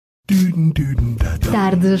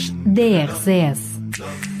Tardes DRCS.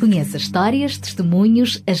 Conheça histórias,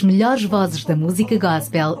 testemunhos, as melhores vozes da música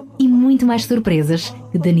gospel e muito mais surpresas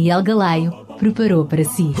que Daniel Galaio preparou para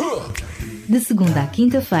si. De segunda à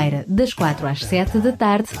quinta-feira, das 4 às 7 da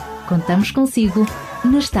tarde, contamos consigo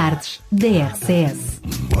nas Tardes DRCS.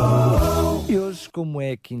 E hoje, como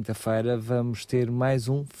é quinta-feira, vamos ter mais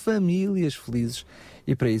um Famílias Felizes.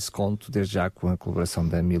 E para isso conto desde já com a colaboração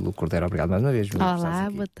da Milu Cordeiro. Obrigado mais uma vez, Milu. Olá,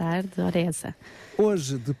 boa tarde, ora essa.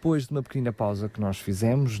 Hoje, depois de uma pequena pausa que nós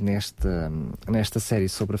fizemos nesta série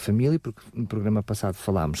sobre a família, porque no programa passado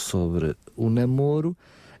falámos sobre o namoro,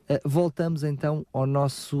 voltamos então ao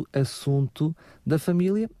nosso assunto da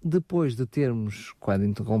família, depois de termos, quando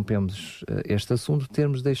interrompemos este assunto,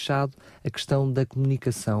 termos deixado a questão da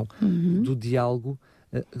comunicação, do diálogo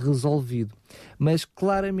resolvido. Mas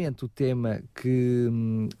claramente o tema que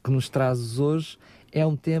nos trazes hoje é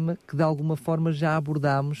um tema que de alguma forma já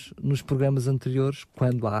abordámos nos programas anteriores,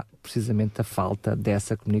 quando há precisamente a falta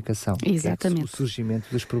dessa comunicação. Exatamente. Que é o surgimento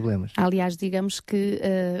dos problemas. Aliás, digamos que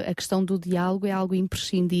a questão do diálogo é algo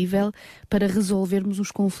imprescindível para resolvermos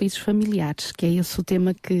os conflitos familiares, que é esse o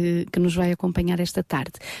tema que nos vai acompanhar esta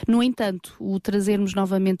tarde. No entanto, o trazermos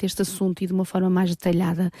novamente este assunto e de uma forma mais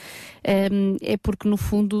detalhada é porque, no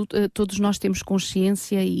fundo, todos nós temos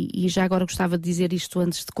consciência, e já agora gostava de dizer isto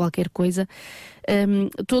antes de qualquer coisa,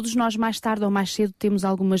 todos nós mais tarde ou mais cedo temos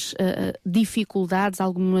algumas dificuldades,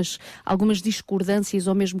 algumas discordâncias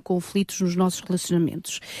ou mesmo conflitos nos nossos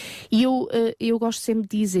relacionamentos. E eu gosto sempre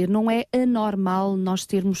de dizer, não é anormal nós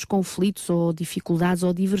termos conflitos ou dificuldades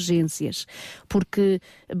ou divergências, porque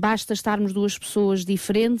basta estarmos duas pessoas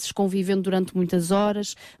diferentes, convivendo durante muitas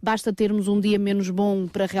horas, basta termos um dia menos bom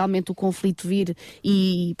para realmente o conflito vir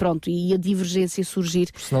e pronto, e a divergência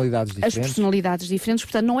surgir. Personalidades diferentes. As personalidades diferentes,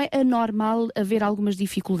 portanto não é anormal haver algumas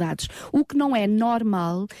dificuldades. O que não é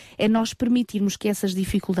normal é nós permitirmos que essas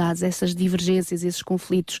dificuldades, essas divergências, esses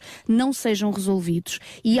conflitos não sejam resolvidos,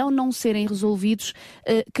 e ao não serem resolvidos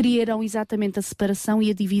criarão exatamente a separação e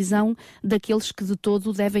a divisão daqueles que de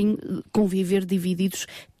todo devem conviver divididos,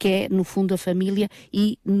 que é no fundo a família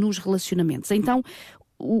e nos relacionamentos. Então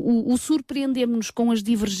o surpreender-nos com as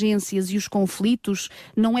divergências e os conflitos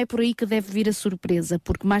não é por aí que deve vir a surpresa,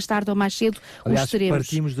 porque mais tarde ou mais cedo aliás, os teremos.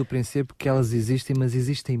 Partimos do princípio que elas existem, mas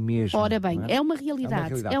existem mesmo. Ora bem, é uma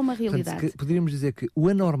realidade. Portanto, poderíamos dizer que o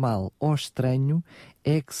anormal ou estranho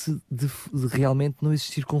é que de realmente não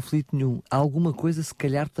existir conflito nenhum. Alguma coisa se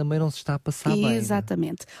calhar também não se está a passar bem.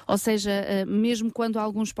 Exatamente. Ou seja, mesmo quando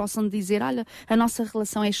alguns possam dizer, olha, a nossa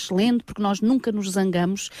relação é excelente porque nós nunca nos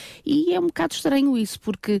zangamos, e é um bocado estranho isso,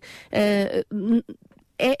 porque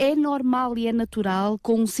é normal e é natural,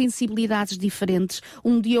 com sensibilidades diferentes,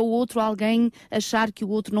 um dia ou outro alguém achar que o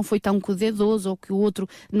outro não foi tão cuidadoso ou que o outro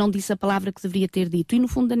não disse a palavra que deveria ter dito. E no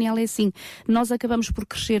fundo, Daniel, é assim, nós acabamos por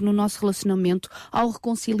crescer no nosso relacionamento ao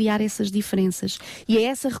reconciliar essas diferenças. E é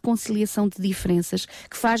essa reconciliação de diferenças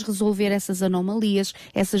que faz resolver essas anomalias,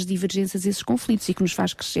 essas divergências, esses conflitos, e que nos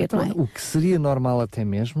faz crescer, então, não é? O que seria normal até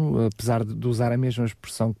mesmo, apesar de usar a mesma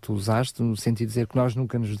expressão que tu usaste, no sentido de dizer que nós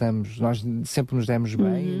nunca nos damos, nós sempre nos demos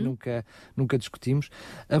bem, nunca discutimos.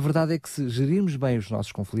 A verdade é que se gerirmos bem os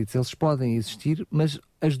nossos conflitos, eles podem existir, mas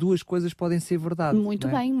as duas coisas podem ser verdade. Muito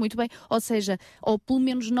bem, muito bem. Ou seja, ou pelo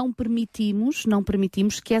menos não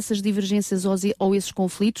permitimos que essas divergências ou esses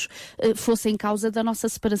conflitos fossem causa da nossa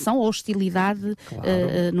separação ou hostilidade, claro.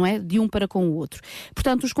 Não é? De um para com o outro.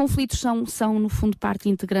 Portanto, os conflitos são no fundo parte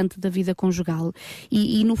integrante da vida conjugal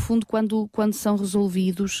e no fundo quando são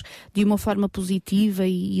resolvidos de uma forma positiva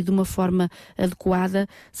e de uma forma adequada,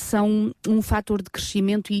 são um fator de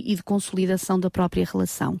crescimento e de consolidação da própria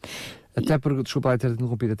relação. Até porque, desculpa ter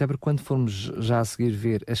interrompido, até porque quando formos já a seguir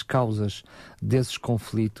ver as causas desses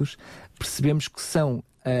conflitos, percebemos que são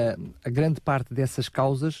a grande parte dessas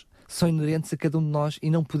causas são inerentes a cada um de nós e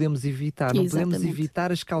não podemos evitar. Não podemos evitar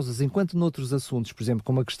as causas. Enquanto noutros assuntos, por exemplo,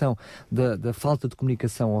 como a questão da falta de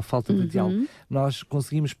comunicação ou a falta de diálogo, nós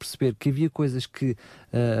conseguimos perceber que havia coisas que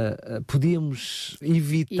podíamos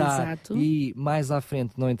evitar e mais à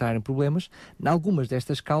frente não entrar em problemas. Algumas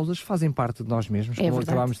destas causas fazem parte de nós mesmos, como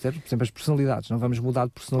acabámos de ter, por exemplo, as personalidades. Não vamos mudar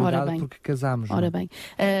de personalidade porque casamos.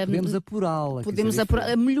 Podemos apurá-la. Podemos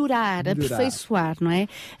melhorar, aperfeiçoar, não é?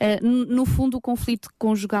 No fundo, o conflito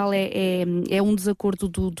conjugal é um desacordo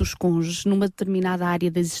dos cônjuges numa determinada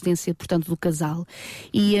área da existência, portanto, do casal,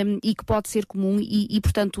 e que pode ser comum e,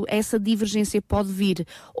 portanto, essa divergência pode vir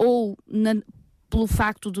ou pelo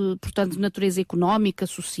facto de, portanto, de natureza económica,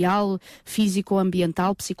 social,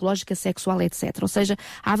 físico-ambiental, psicológica, sexual, etc. Ou seja,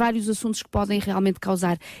 há vários assuntos que podem realmente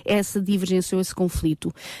causar essa divergência ou esse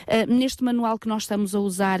conflito. Neste manual que nós estamos a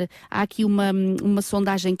usar, há aqui uma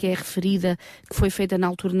sondagem que é referida, que foi feita na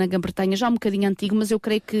altura na Grã-Bretanha, já um bocadinho antigo, mas eu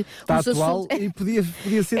creio que está atual e podia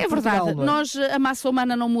ser é Portugal, verdade. não é? Nós, a massa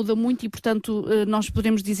humana não muda muito e, portanto, nós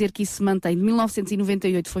podemos dizer que isso se mantém. De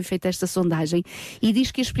 1998 foi feita esta sondagem e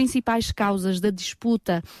diz que as principais causas da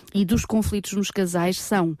disputa e dos conflitos nos casais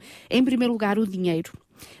são, em primeiro lugar, o dinheiro.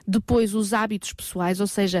 Depois os hábitos pessoais, ou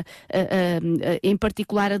seja, em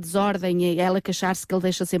particular a desordem, ela queixar-se que ele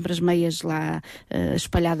deixa sempre as meias lá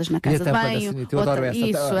espalhadas na casa de banho,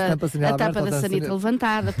 a tampa da sanita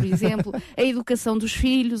levantada, por exemplo, a educação dos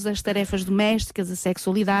filhos, as tarefas domésticas, a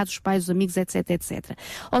sexualidade, os pais, os amigos, etc, etc.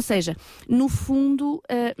 Ou seja, no fundo,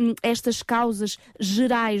 estas causas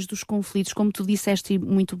gerais dos conflitos, como tu disseste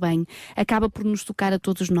muito bem, acaba por nos tocar a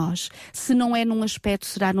todos nós. Se não é num aspecto,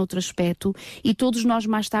 será noutro aspecto, e todos nós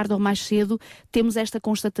mais tarde ou mais cedo temos esta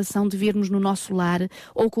constatação de vermos no nosso lar,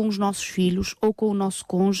 ou com os nossos filhos, ou com o nosso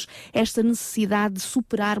cônjuge, esta necessidade de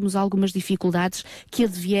superarmos algumas dificuldades que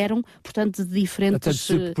advieram, portanto, de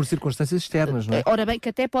diferentes... Até por circunstâncias externas, não é? Ora bem, que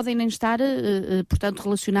até podem nem estar, portanto,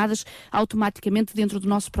 relacionadas automaticamente dentro do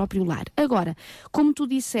nosso próprio lar. Agora, como tu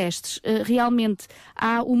disseste, realmente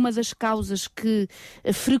há uma das causas que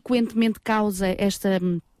frequentemente causa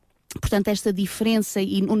esta diferença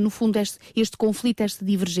e, no fundo, este conflito, esta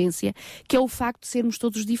divergência, que é o facto de sermos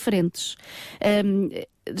todos diferentes.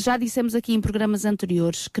 Já dissemos aqui em programas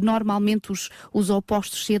anteriores que normalmente os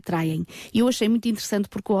opostos se atraem. E eu achei muito interessante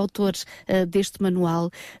porque o autor deste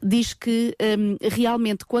manual diz que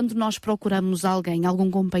realmente quando nós procuramos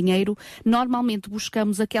algum companheiro, normalmente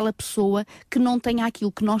buscamos aquela pessoa que não tenha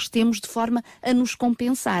aquilo que nós temos de forma a nos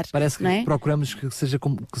compensar. Parece que não é? procuramos que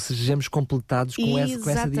sejamos completados com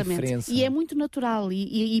essa diferença. E é muito natural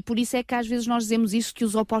e por isso é que às vezes nós dizemos isso, que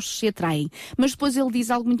os opostos se atraem. Mas depois ele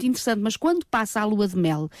diz algo muito interessante, mas quando passa a lua de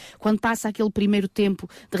mel, quando passa aquele primeiro tempo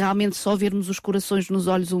de realmente só vermos os corações nos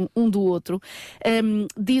olhos um do outro,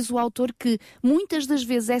 diz o autor que muitas das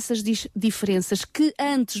vezes essas diferenças que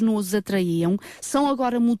antes nos atraíam são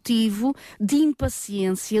agora motivo de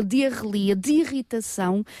impaciência, de arrelia, de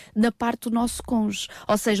irritação da parte do nosso cônjuge.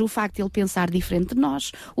 Ou seja, o facto de ele pensar diferente de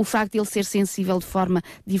nós, o facto de ele ser sensível de forma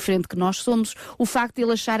diferente que nós somos, o facto de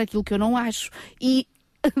ele achar aquilo que eu não acho. E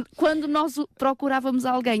quando nós procurávamos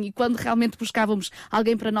alguém e quando realmente buscávamos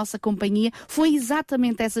alguém para a nossa companhia, foi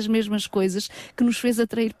exatamente essas mesmas coisas que nos fez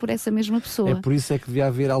atrair por essa mesma pessoa. É por isso é que devia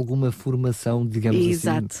haver alguma formação, digamos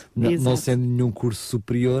assim, não sendo nenhum curso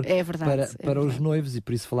superior, para os noivos, e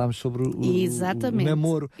por isso falámos sobre o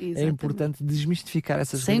namoro. É importante desmistificar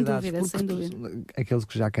essas realidades. Sem dúvida. Aqueles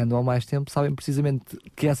que já andam há mais tempo sabem precisamente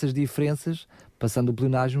que essas diferenças, passando o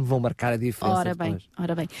pleonasmo, vão marcar a diferença.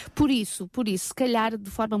 Ora bem. Por isso, se calhar de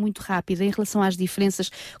forma muito rápida, em relação às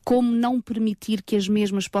diferenças, como não permitir que as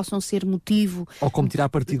mesmas possam ser motivo... Ou como tirar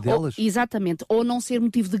partido delas. Exatamente. Ou não ser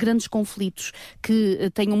motivo de grandes conflitos que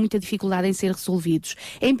tenham muita dificuldade em ser resolvidos.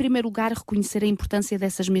 Em primeiro lugar, reconhecer a importância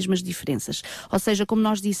dessas mesmas diferenças. Ou seja, como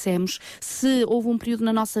nós dissemos, se houve um período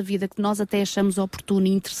na nossa vida que nós até achamos oportuno e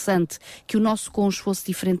interessante que o nosso cônjuge fosse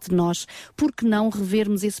diferente de nós, por que não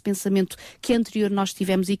revermos esse pensamento que anterior nós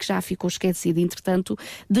tivemos e que já ficou esquecido, entretanto,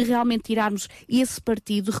 de realmente tirarmos esse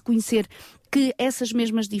partido, reconhecer que essas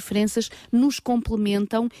mesmas diferenças nos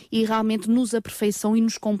complementam e realmente nos aperfeiçoam e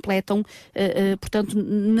nos completam, portanto,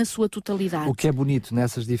 na sua totalidade. O que é bonito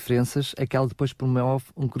nessas diferenças é que ela depois promove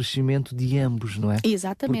um crescimento de ambos, não é?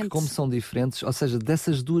 Exatamente. Porque como são diferentes, ou seja,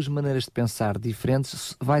 dessas duas maneiras de pensar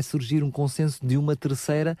diferentes, vai surgir um consenso de uma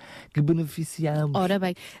terceira que beneficia a ambos. Ora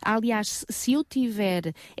bem, aliás, se eu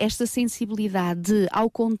tiver esta sensibilidade de, ao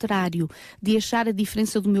contrário, de achar a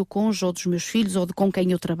diferença do meu cônjuge ou dos meus filhos ou de com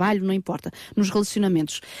quem eu trabalho, não importa, nos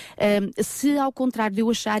relacionamentos, se ao contrário de eu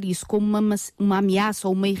achar isso como uma ameaça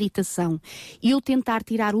ou uma irritação e eu tentar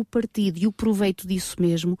tirar o partido e o proveito disso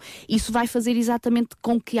mesmo, isso vai fazer exatamente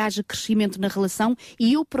com que haja crescimento na relação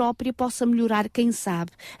e eu própria possa melhorar, quem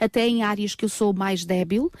sabe, até em áreas que eu sou mais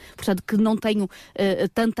débil, portanto que não tenho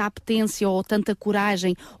tanta apetência ou tanta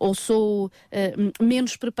coragem ou sou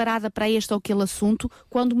menos preparada para este ou aquele assunto,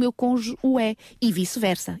 quando o meu cônjuge o é, e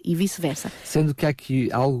vice-versa. Sendo que há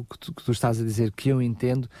aqui algo que tu estás a dizer que eu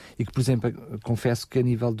entendo e que, por exemplo, confesso que a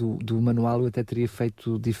nível do manual eu até teria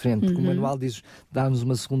feito diferente, porque o manual dá-nos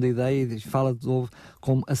uma segunda ideia e fala de novo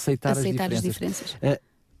como aceitar as diferenças.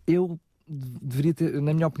 Eu deveria ter,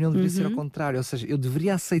 na minha opinião, deveria ser ao contrário, ou seja, eu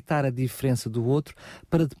deveria aceitar a diferença do outro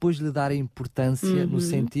para depois lhe dar a importância no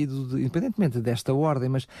sentido de, independentemente desta ordem,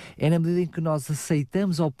 mas é na medida em que nós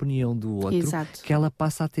aceitamos a opinião do outro que ela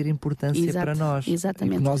passa a ter importância para nós.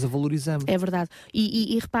 Exatamente. E que nós a valorizamos. É verdade.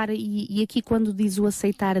 E repara, e aqui quando diz o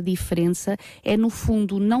aceitar a diferença, é no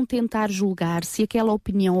fundo não tentar julgar se aquela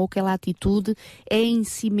opinião ou aquela atitude é em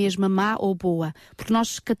si mesma má ou boa. Porque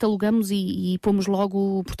nós catalogamos e pomos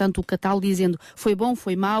logo, portanto, o catálogo dizendo foi bom,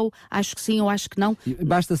 foi mau, acho que sim ou acho que não. E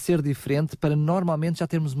basta ser diferente para normalmente já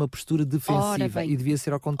termos uma postura defensiva. E devia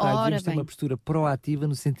ser ao contrário. Devíamos ter uma postura proativa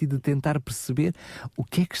no sentido de tentar perceber o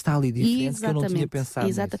que é que está ali diferente que eu não tinha pensado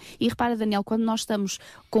nisso. E repara, Daniel, quando nós estamos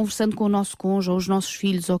conversando com o nosso cônjuge ou os nossos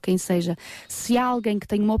filhos ou quem seja, se há alguém que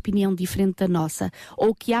tem uma opinião diferente da nossa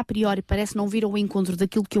ou que a priori parece não vir ao encontro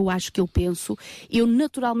daquilo que eu acho que eu penso, eu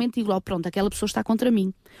naturalmente digo, pronto, aquela pessoa está contra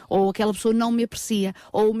mim, ou aquela pessoa não me aprecia,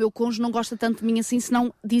 ou o meu cônjuge não gosta tanto de mim assim, se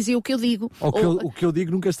não dizer o que eu digo. O que eu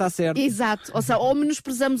digo nunca está certo. Exato, ou seja, ou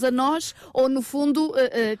menosprezamos a nós, ou no fundo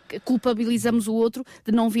culpabilizamos o outro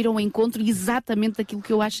de não vir ao encontro exatamente daquilo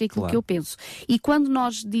que eu acho e aquilo que eu penso. E quando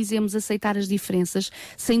nós dizemos aceitar as diferenças,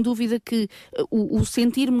 sem dúvida que o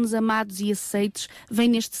sentirmos amados e aceites vem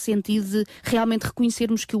neste sentido de realmente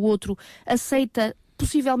reconhecermos que o outro aceita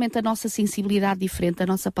possivelmente a nossa sensibilidade diferente, a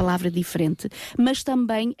nossa palavra diferente, mas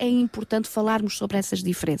também é importante falarmos sobre essas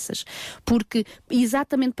diferenças, porque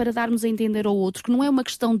exatamente para darmos a entender ao outro que não é uma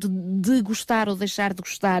questão de gostar ou deixar de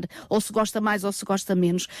gostar, ou se gosta mais ou se gosta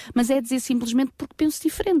menos, mas é dizer simplesmente porque penso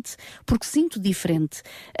diferente, porque sinto diferente,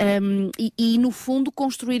 e no fundo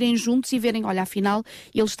construírem juntos e verem, olha, afinal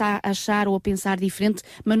ele está a achar ou a pensar diferente,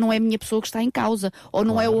 mas não é a minha pessoa que está em causa, ou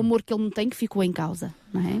não é o amor que ele me tem que ficou em causa.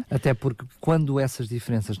 Não é? Até porque quando essas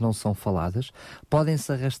diferenças não são faladas,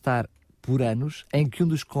 podem-se arrastar por anos em que um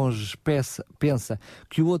dos cônjuges pensa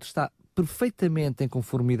que o outro está perfeitamente em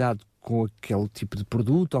conformidade com aquele tipo de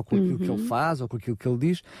produto, ou com aquilo que ele faz, ou com aquilo que ele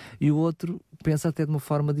diz, e o outro pensa até de uma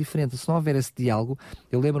forma diferente. Se não houver esse diálogo,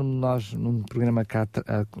 eu lembro-me de nós, num programa cá,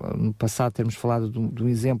 no passado, termos falado de um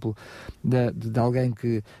exemplo de alguém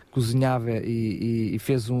que cozinhava e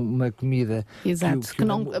fez uma comida que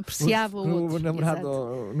não apreciava o outro. O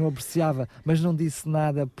namorado não apreciava, mas não disse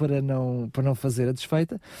nada para não fazer a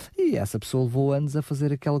desfeita, e essa pessoa levou anos a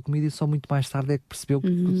fazer aquela comida e só muito mais tarde é que percebeu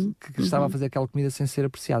que estava a fazer aquela comida sem ser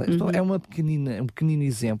apreciada. Então é um pequenino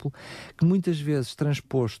exemplo que muitas vezes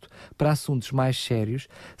transposto para assuntos mais sérios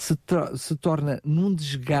se torna num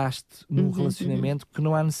desgaste num relacionamento que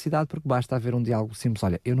não há necessidade, porque basta haver um diálogo simples.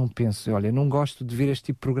 Olha, eu não gosto de ver este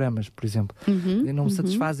tipo de programas, por exemplo. Eu não me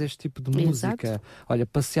satisfaz este tipo de música. Exato. Olha,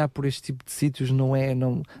 passear por este tipo de sítios não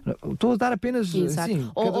estou a dar apenas assim,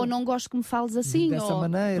 ou não gosto que me fales assim dessa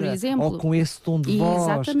maneira, por exemplo, ou com esse tom de voz.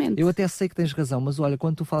 Exatamente. Eu até sei que tens razão, mas olha,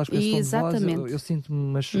 quando tu falas com esse tom de voz, eu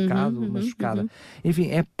sinto-me machucado, machucada. Enfim,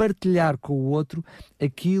 é partilhar com o outro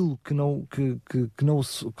aquilo que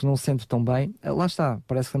não sente tão bem. Lá está,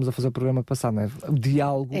 parece que estamos a fazer o programa passado, não é? O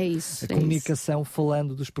diálogo, a comunicação,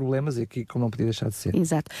 falando dos problemas, e aqui como não podia deixar de ser.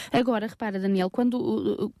 Exato. Agora, repara, Daniel,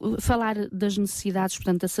 quando falar das necessidades,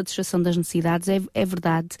 portanto, a satisfação das necessidades é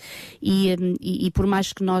verdade, e por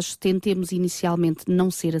mais que nós tentemos inicialmente não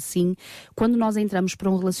ser assim, quando nós entramos para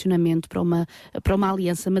um relacionamento, para uma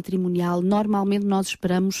aliança matrimonial, normalmente nós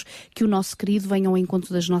esperamos que o nosso querido venha ao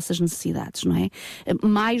encontro das nossas necessidades, não é?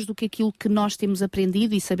 Mais do que aquilo que nós temos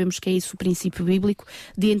aprendido, e sabemos que é isso o princípio bíblico,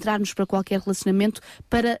 de entrarmos para qualquer relacionamento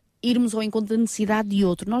para irmos ao encontro da necessidade de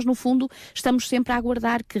outro. Nós, no fundo, estamos sempre a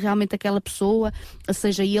aguardar que realmente aquela pessoa,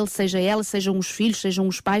 seja ele, seja ela, sejam os filhos, sejam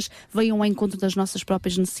os pais, venham ao encontro das nossas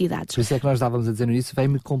próprias necessidades. Por isso é que nós estávamos a dizer no início,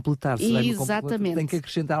 vai-me completar. Exatamente. Tem que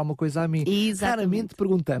acrescentar alguma coisa a mim. Exatamente. Raramente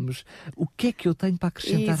perguntamos o que é que eu tenho para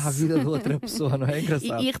acrescentar à vida de outra pessoa, não é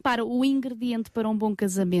engraçado? E repara, o ingrediente para um bom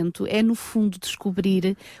casamento é, no fundo,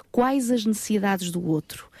 descobrir quais as necessidades do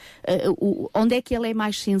outro. Onde é que ele é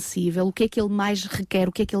mais sensível, o que é que ele mais requer,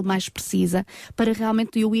 o que é que ele mais precisa, para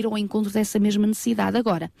realmente eu ir ao encontro dessa mesma necessidade.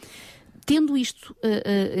 Agora, tendo isto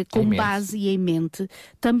como base e em mente,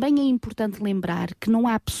 também é importante lembrar que não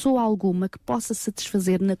há pessoa alguma que possa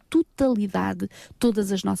satisfazer na totalidade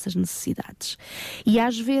todas as nossas necessidades. E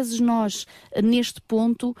às vezes nós, neste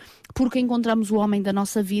ponto, porque encontramos o homem da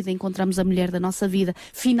nossa vida, encontramos a mulher da nossa vida,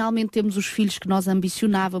 finalmente temos os filhos que nós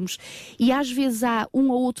ambicionávamos, e às vezes há um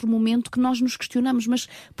ou outro momento que nós nos questionamos, mas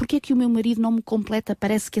porquê é que o meu marido não me completa,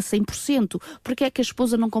 parece que a 100%? Porquê é que a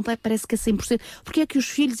esposa não completa, parece que a 100%? Porquê é que os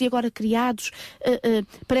filhos, e agora criados,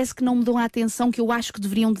 parece que não me dão a atenção que eu acho que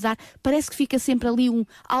deveriam de dar? Parece que fica sempre ali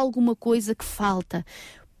alguma coisa que falta.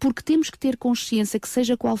 Porque temos que ter consciência que,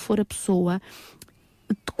 seja qual for a pessoa,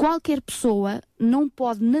 qualquer pessoa não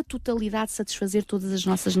pode, na totalidade, satisfazer todas as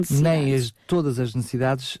nossas necessidades. Nem todas as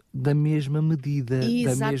necessidades da mesma medida,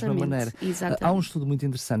 da mesma maneira. Exatamente. Há um estudo muito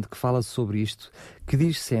interessante que fala sobre isto, que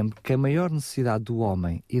diz sempre que a maior necessidade do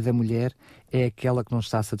homem e da mulher é aquela que não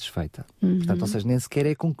está satisfeita. Portanto, ou seja, nem sequer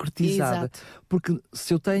é concretizada. Exato. Porque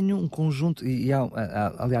se eu tenho um conjunto, e há,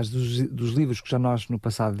 aliás, dos livros que já nós no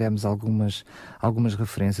passado demos algumas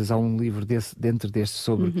referências, há um livro dentro deste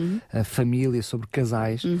sobre a família, sobre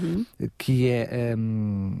casais, que é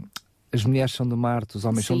as mulheres são de Marte, os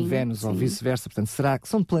homens são de Vênus, ou vice-versa. Portanto, será que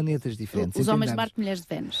são planetas diferentes? Os homens de Marte, mulheres de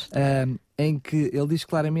Vênus. Em que ele diz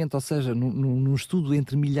claramente, ou seja, num estudo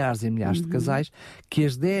entre milhares e milhares de casais, que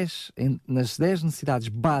nas 10 necessidades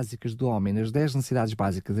básicas do homem, nas 10 necessidades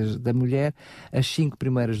básicas da mulher, as 5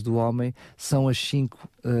 primeiras do homem são as 5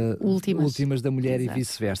 últimas da mulher. Exato. E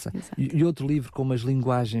vice-versa. E outro livro, como As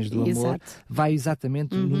Linguagens do Amor, vai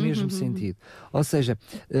exatamente no mesmo sentido. Ou seja,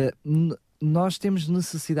 nós temos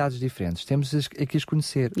necessidades diferentes, temos que as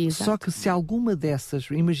conhecer. Exato. Só que se alguma dessas,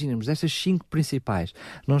 imaginemos, destas 5 principais,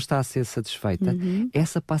 não está a ser satisfeita,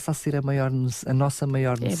 essa passa a ser a nossa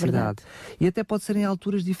maior necessidade. E até pode ser em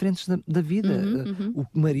alturas diferentes da vida. O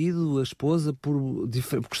marido, a esposa, por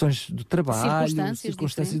questões do trabalho,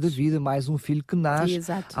 circunstâncias da vida, mais um filho que nasce.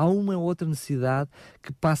 Exato. Há uma outra necessidade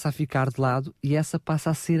que passa a ficar de lado e essa passa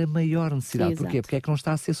a ser a maior necessidade. Exato. Porquê? Porque é que não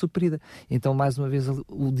está a ser suprida. Então, mais uma vez,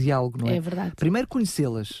 o diálogo, não é? Verdade. Primeiro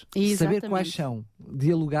conhecê-las, saber quais são,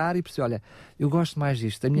 dialogar e perceber, olha, eu gosto mais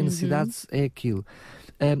disto, a minha necessidade é aquilo.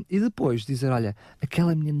 E depois dizer, olha,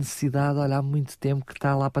 aquela minha necessidade, olha, há muito tempo que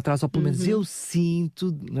está lá para trás, ou pelo menos eu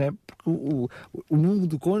sinto, não é? Porque o mundo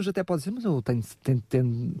do cônjuge até pode dizer, mas eu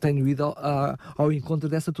tenho ido ao encontro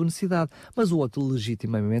dessa tua necessidade. Mas o outro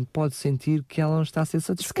legitimamente pode sentir que ela não está a ser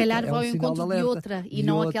satisfeita. Se calhar vai ao encontro de outra e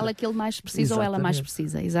não aquela que ele mais precisa ou ela mais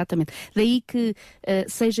precisa. Exatamente. Daí que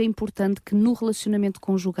seja importante que no relacionamento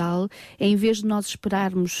conjugal, em vez de nós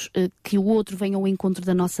esperarmos que o outro venha ao encontro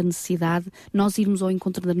da nossa necessidade, nós irmos ao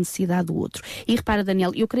encontro da necessidade do outro. E repara,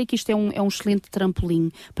 Daniel, eu creio que isto é um excelente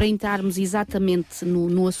trampolim para entrarmos exatamente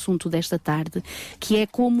no assunto desta tarde, que é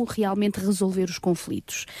como realmente resolver os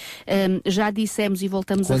conflitos. Já dissemos e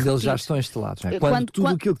voltamos a repetir. Quando eles já estão instalados, não é? Quando tudo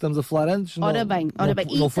aquilo que estamos a falar antes ora bem.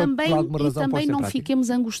 E também não fiquemos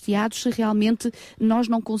angustiados se realmente nós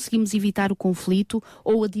não conseguimos evitar o conflito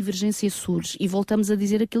ou a divergência surge. E voltamos a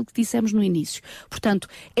dizer aquilo que dissemos no início. Portanto,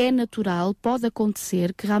 é natural, pode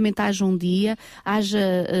acontecer que realmente haja um dia, haja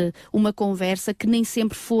uma conversa que nem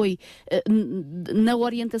sempre foi na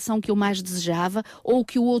orientação que eu mais desejava, ou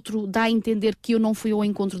que o outro dá a entender que eu não fui ao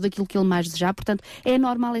encontro daquilo que ele mais desejava. Portanto, é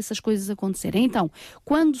normal essas coisas acontecerem. Então,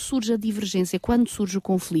 quando surge a divergência, quando surge o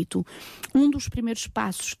conflito, um dos primeiros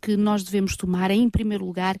passos que nós devemos tomar é, em primeiro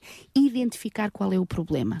lugar, identificar qual é o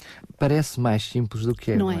problema. Parece mais simples do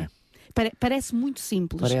que é, não é? Parece muito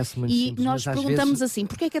simples. E nós perguntamos assim,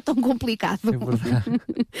 porquê é que é tão complicado? É verdade.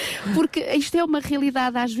 Porque isto é uma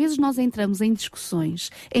realidade. Às vezes nós entramos em discussões,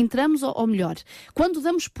 ou melhor, quando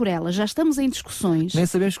damos por elas, já estamos em discussões. Nem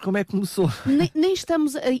sabemos como é que começou. Nem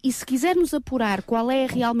estamos, e se quisermos apurar qual é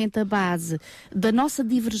realmente a base da nossa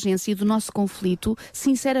divergência e do nosso conflito,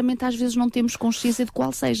 sinceramente às vezes não temos consciência de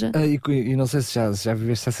qual seja. E não sei se já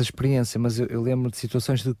viveste essa experiência, mas eu lembro de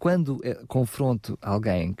situações de quando confronto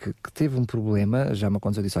alguém que teve um problema, já me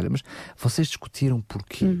aconteceu, eu disse, olha, mas vocês discutiram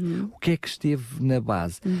porquê? O que é que esteve na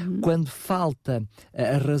base? Quando falta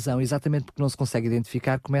a razão, exatamente porque não se consegue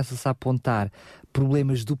identificar, começa-se a apontar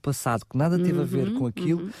problemas do passado que nada teve a ver com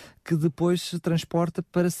aquilo, que depois se transporta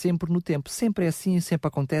para sempre no tempo. Sempre é assim, sempre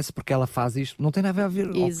acontece, porque ela faz isto, não tem nada a ver,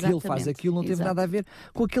 ou que ele faz aquilo, não teve nada a ver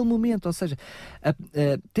com aquele momento. Ou seja,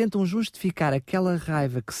 tentam justificar aquela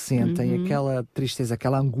raiva que sentem, aquela tristeza,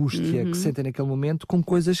 aquela angústia que sentem naquele momento, com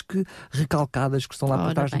coisas recalcadas, que estão lá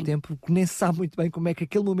por trás do tempo, que nem se sabe muito bem como é que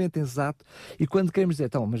aquele momento é exato. E quando queremos dizer,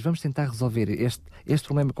 então, mas vamos tentar resolver este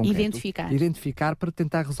problema concreto. Identificar para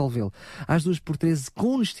tentar resolvê-lo. Às 2x13,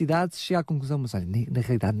 com honestidade, chega à conclusão, mas olha, na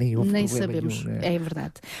realidade nem houve problema sabemos. Nenhum, É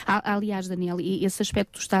verdade. Aliás, Daniel, e esse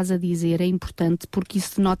aspecto que tu estás a dizer é importante, porque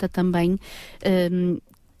isso denota também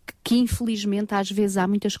que infelizmente às vezes há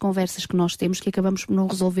muitas conversas que nós temos que acabamos por não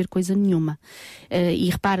resolver coisa nenhuma. E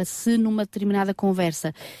repara, se numa determinada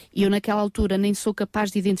conversa eu naquela altura nem sou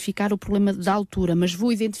capaz de identificar o problema da altura, mas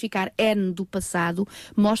vou identificar N do passado,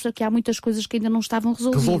 mostra que há muitas coisas que ainda não estavam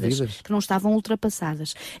resolvidas. Que não estavam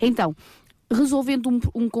ultrapassadas. Então, resolvendo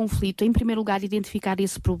um conflito, em primeiro lugar, identificar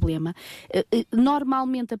esse problema.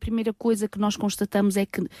 Normalmente, a primeira coisa que nós constatamos é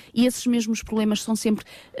que esses mesmos problemas são sempre,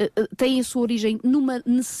 têm a sua origem numa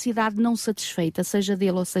necessidade não satisfeita, seja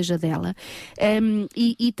dele ou seja dela,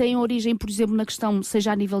 e têm origem, por exemplo, na questão,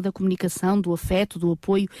 seja a nível da comunicação, do afeto, do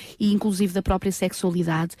apoio e inclusive da própria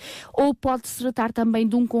sexualidade, ou pode-se tratar também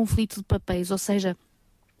de um conflito de papéis, ou seja,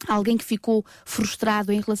 alguém que ficou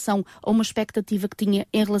frustrado em relação a uma expectativa que tinha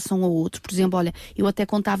em relação ao outro. Por exemplo, olha, eu até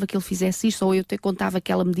contava que ele fizesse isto, ou eu até contava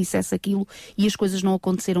que ela me dissesse aquilo e as coisas não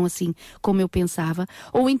aconteceram assim como eu pensava.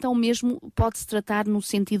 Ou então mesmo pode-se tratar no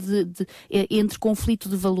sentido de entre conflito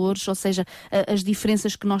de valores, ou seja, as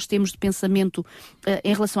diferenças que nós temos de pensamento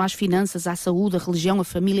em relação às finanças, à saúde, à religião, à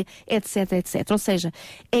família, etc, etc. Ou seja,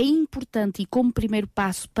 é importante e como primeiro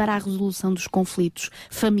passo para a resolução dos conflitos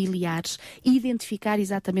familiares, identificar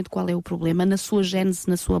exatamente qual é o problema, na sua gênese,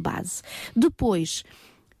 na sua base. Depois,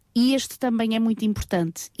 e este também é muito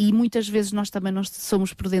importante, e muitas vezes nós também não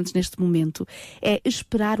somos prudentes neste momento, é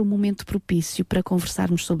esperar o momento propício para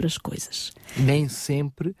conversarmos sobre as coisas. Nem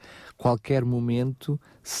sempre, qualquer momento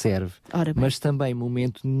serve, mas também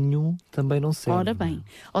momento nenhum também não serve. Ora bem,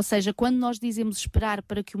 ou seja, quando nós dizemos esperar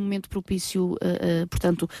para que o momento propício,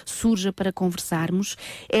 portanto, surja para conversarmos,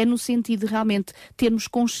 é no sentido de realmente termos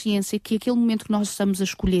consciência que aquele momento que nós estamos a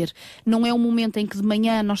escolher não é um momento em que de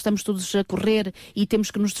manhã nós estamos todos a correr e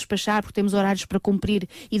temos que nos despachar porque temos horários para cumprir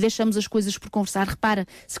e deixamos as coisas por conversar. Repara,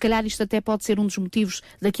 se calhar isto até pode ser um dos motivos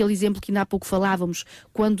daquele exemplo que ainda há pouco falávamos,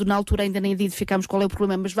 quando na altura ainda nem identificámos qual é o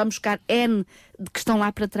problema, mas vamos buscar N que estão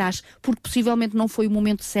lá para trás, porque possivelmente não foi o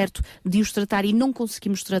momento certo de os tratar e não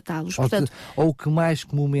conseguimos tratá-los. Portanto, ou o que mais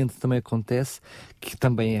comumente também acontece, que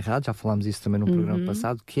também é errado, já falámos isso também no programa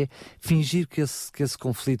passado, que é fingir que esse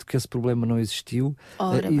conflito, que esse problema não existiu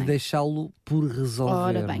e deixá-lo por resolver.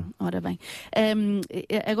 Ora bem.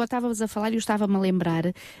 Agora estávamos a falar e eu estava-me a lembrar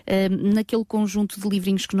naquele conjunto de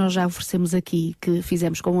livrinhos que nós já oferecemos aqui, que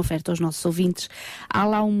fizemos como oferta aos nossos ouvintes, há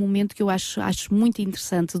lá um momento que eu acho muito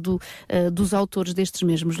interessante dos autores destes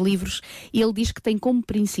mesmos livros. Ele diz que tem como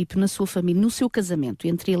princípio na sua família, no seu casamento,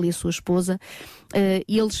 entre ele e a sua esposa,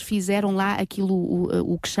 eles fizeram lá aquilo,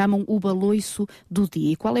 o que chamam o baloiço do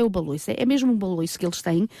dia. E qual é o baloiço? É mesmo um baloiço que eles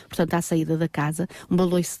têm, portanto, à saída da casa, um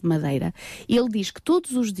baloiço de madeira. Ele diz que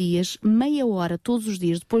todos os dias, meia hora, todos os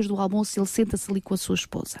dias, depois do almoço, ele senta-se ali com a sua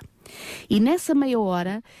esposa. E nessa meia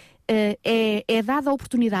hora é dada a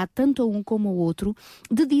oportunidade, tanto a um como ao outro,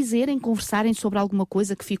 de dizerem, conversarem sobre alguma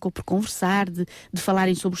coisa que ficou por conversar, de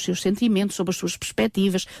falarem sobre os seus sentimentos, sobre as suas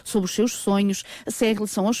perspectivas, sobre os seus sonhos, se é em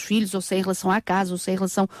relação aos filhos, ou se é em relação à casa, ou se é em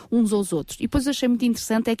relação uns aos outros. E depois achei muito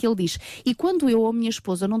interessante é que ele diz, e quando eu ou a minha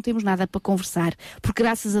esposa não temos nada para conversar, porque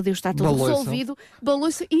graças a Deus está tudo resolvido,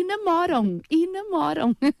 baloiçam e namoram.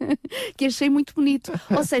 Que achei muito bonito.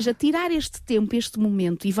 Ou seja, tirar este tempo, este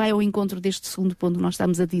momento, e vai ao encontro deste segundo ponto que nós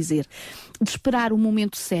estamos a dizer, de esperar o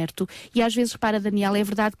momento certo. E às vezes, repara, Daniel, é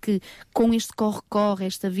verdade que com este corre-corre,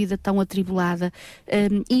 esta vida tão atribulada,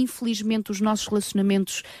 infelizmente os nossos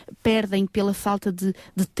relacionamentos perdem pela falta de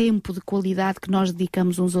tempo, de qualidade que nós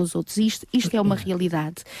dedicamos uns aos outros. Isto é uma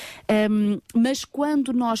realidade. Mas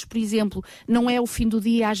quando nós, por exemplo, não é o fim do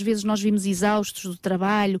dia, às vezes nós vimos exaustos do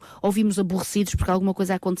trabalho, ou vimos aborrecidos porque alguma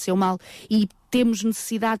coisa aconteceu mal e temos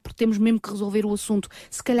necessidade, porque temos mesmo que resolver o assunto,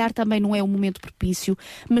 se calhar também não é o momento propício,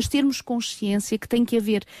 mas termos consciência que tem que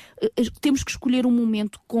haver, temos que escolher um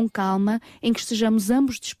momento com calma, em que estejamos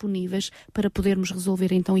ambos disponíveis para podermos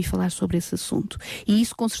resolver então e falar sobre esse assunto. E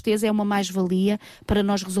isso com certeza é uma mais-valia para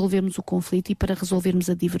nós resolvermos o conflito e para resolvermos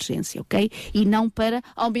a divergência, ok? E não para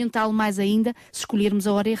aumentá-lo mais ainda se escolhermos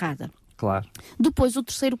a hora errada. Claro. Depois, o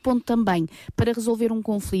terceiro ponto também, para resolver um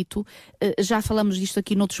conflito, já falamos disto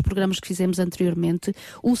aqui noutros programas que fizemos anteriormente,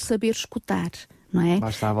 o saber escutar. Não é? Lá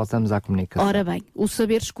está, voltamos à comunicação. Ora bem, o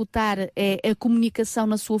saber escutar é a comunicação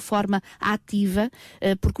na sua forma ativa,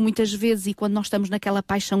 porque muitas vezes, e quando nós estamos naquela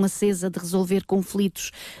paixão acesa de resolver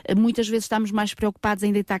conflitos, muitas vezes estamos mais preocupados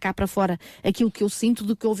em deitar cá para fora aquilo que eu sinto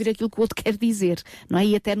do que ouvir aquilo que o outro quer dizer, não é?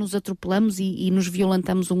 E até nos atropelamos e nos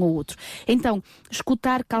violentamos um ao outro. Então,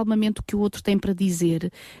 escutar calmamente o que o outro tem para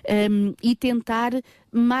dizer e tentar,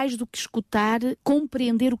 mais do que escutar,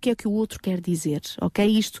 compreender o que é que o outro quer dizer, ok?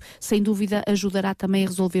 Isto, sem dúvida, ajudará também a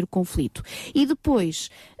resolver o conflito. E depois,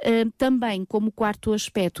 também, como quarto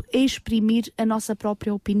aspecto, exprimir a nossa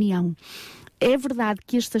própria opinião. é verdade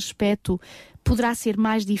que este aspecto poderá ser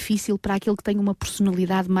mais difícil para aquele que tem uma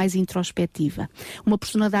personalidade mais introspectiva, uma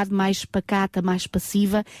personalidade mais pacata, mais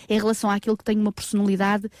passiva, em relação àquele que tem uma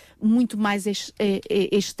personalidade muito mais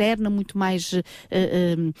externa, muito mais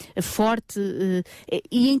forte.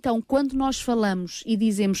 E então, quando nós falamos e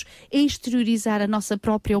dizemos exteriorizar a nossa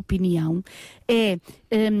própria opinião,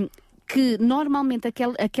 que normalmente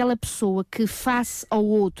aquela pessoa que face ao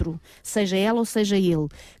outro, seja ela ou seja ele,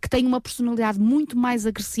 que tem uma personalidade muito mais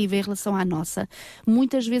agressiva em relação à nossa,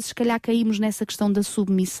 muitas vezes se calhar caímos nessa questão da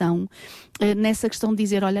submissão, nessa questão de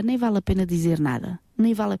dizer, olha, nem vale a pena dizer nada.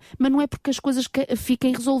 Nem vale. Mas não é porque as coisas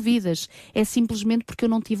fiquem resolvidas, é simplesmente porque eu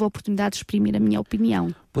não tive a oportunidade de exprimir a minha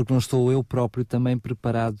opinião. Porque não estou eu próprio também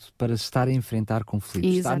preparado para estar a enfrentar conflitos,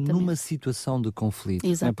 Exatamente. estar numa situação de conflito.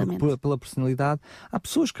 Exatamente. Porque pela personalidade, há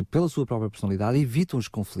pessoas que pela sua própria personalidade evitam os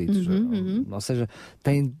conflitos, ou seja,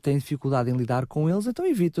 têm dificuldade em lidar com eles, então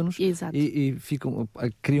evitam-nos e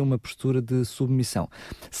criam uma postura de submissão.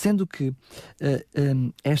 Sendo que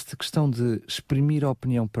esta questão de exprimir a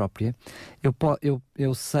opinião própria,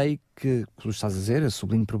 eu sei que, como estás a dizer, eu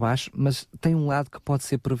sublinho por baixo, mas tem um lado que pode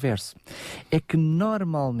ser perverso. É que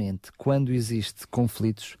normalmente, quando existe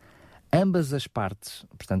conflitos, ambas as partes,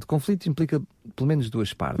 portanto, conflito implica pelo menos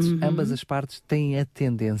duas partes, ambas as partes têm a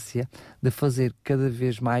tendência de fazer cada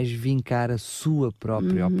vez mais vincar a sua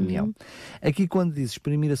própria opinião. Aqui, quando diz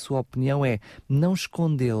exprimir a sua opinião, é não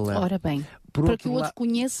escondê-la. Ora bem, para que o outro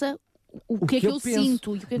conheça o que é que eu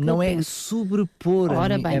sinto e o que é que não eu é penso. Sobrepor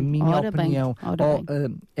a minha opinião.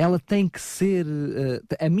 Ela tem que ser,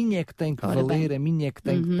 a minha é que tem que valer, a minha é que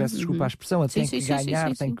tem que, peço desculpa à expressão, tem que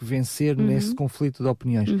ganhar, tem que vencer nesse conflito de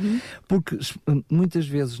opiniões. Porque muitas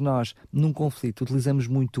vezes nós, num conflito, utilizamos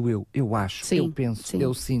muito eu acho, eu penso,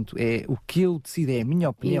 eu sinto, é o que eu decido, é a minha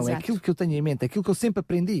opinião, é aquilo que eu tenho em mente, é aquilo que eu sempre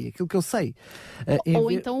aprendi, aquilo que eu sei.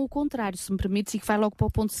 Ou então o contrário, se me permites, e que vai logo para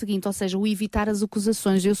o ponto seguinte, ou seja, o evitar as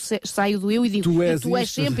acusações. Eu saio do eu e digo, tu és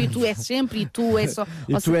sempre, e tu és sempre, e tu és só...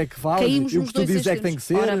 E tu é que vales, e o que tu dizes é que tem que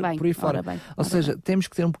ser, por aí fora. Ou seja, temos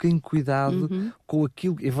que ter um bocadinho de cuidado com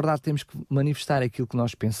aquilo, é verdade, temos que manifestar aquilo que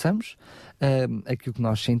nós pensamos, aquilo que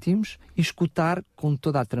nós sentimos, e escutar com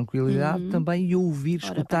toda a tranquilidade também, e ouvir,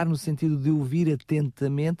 escutar no sentido de ouvir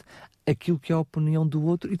atentamente aquilo que é a opinião do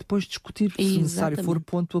outro e depois discutir, se necessário for,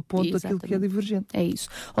 ponto a ponto, aquilo que é divergente. É isso.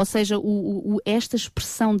 Ou seja, esta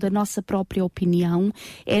expressão da nossa própria opinião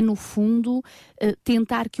é, no fundo,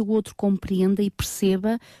 tentar que o outro compreenda e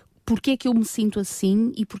perceba porque é que eu me sinto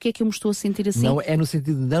assim e porque é que eu me estou a sentir assim. Não é no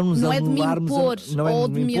sentido de não nos anularmos. Não é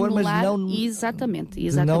de me anular. Exatamente.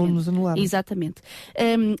 Não nos anularmos. Exatamente.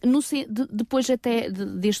 Depois até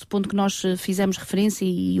deste ponto que nós fizemos referência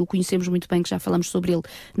e o conhecemos muito bem, que já falamos sobre ele,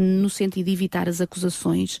 no sentido de evitar as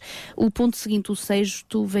acusações, o ponto seguinte, o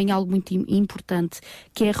sexto, vem algo muito importante,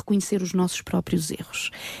 que é reconhecer os nossos próprios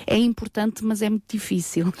erros. É importante, mas é muito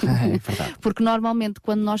difícil. É verdade. Porque normalmente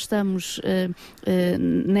quando nós estamos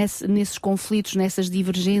nesses conflitos, nessas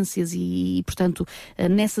divergências e, portanto,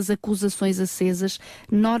 nessas acusações acesas,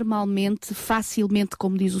 normalmente, facilmente,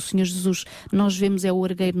 como diz o Senhor Jesus, nós vemos o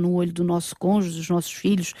argueiro no olho do nosso cônjuge, dos nossos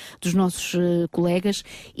filhos, dos nossos colegas,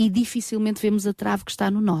 e dificilmente vemos a trave que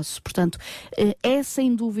está no nosso. Portanto, é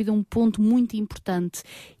sem dúvida um ponto muito importante,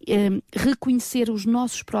 reconhecer os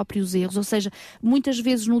nossos próprios erros, ou seja, muitas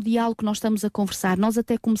vezes no diálogo que nós estamos a conversar, nós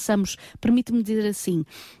até começamos, permite-me dizer assim,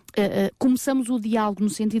 começamos o diálogo no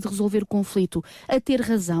sentido de resolver o conflito a ter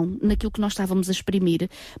razão naquilo que nós estávamos a exprimir,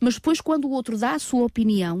 mas depois quando o outro dá a sua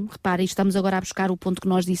opinião, repara, estamos agora a buscar o ponto que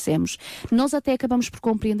nós dissemos, nós até acabamos por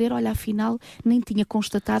compreender, olha, afinal nem tinha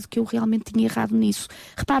constatado que eu realmente tinha errado nisso.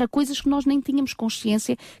 Repara, coisas que nós nem tínhamos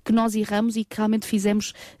consciência que nós erramos e que realmente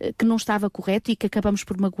fizemos que não estava correto e que acabamos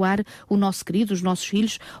por magoar o nosso querido, os nossos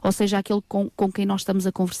filhos, ou seja, aquele com quem nós estamos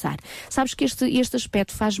a conversar. Sabes que este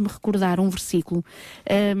aspecto faz-me recordar um versículo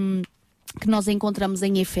que nós encontramos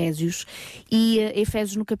em Efésios, e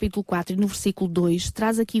Efésios no capítulo 4 e no versículo 2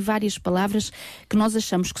 traz aqui várias palavras que nós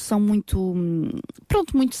achamos que são muito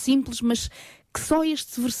simples, mas que só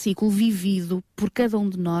este versículo vivido por cada um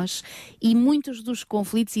de nós, e muitos dos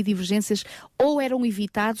conflitos e divergências ou eram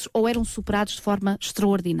evitados ou eram superados de forma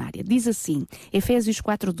extraordinária. Diz assim, Efésios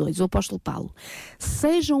 4:2, o apóstolo Paulo: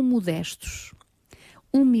 sejam modestos,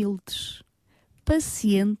 humildes,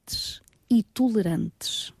 pacientes e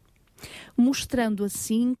tolerantes, mostrando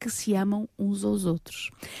assim que se amam uns aos outros.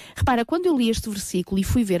 Repara, quando eu li este versículo e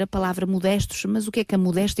fui ver a palavra modestos, mas o que é que a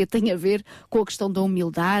modéstia tem a ver com a questão da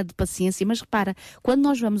humildade, paciência? Mas repara, quando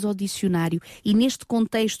nós vamos ao dicionário e neste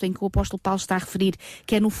contexto em que o apóstolo Paulo está a referir,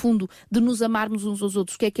 que é no fundo de nos amarmos uns aos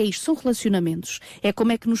outros, o que é isto? São relacionamentos. É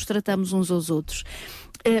como é que nos tratamos uns aos outros.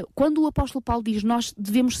 quando o apóstolo Paulo diz nós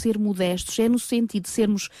devemos ser modestos, é no sentido de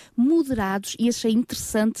sermos moderados, e achei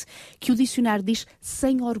interessante que o dicionário diz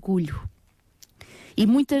sem orgulho. E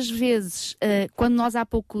muitas vezes, quando nós há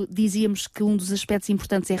pouco dizíamos que um dos aspectos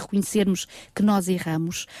importantes é reconhecermos que nós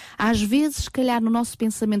erramos, às vezes, se calhar no nosso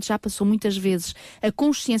pensamento já passou muitas vezes a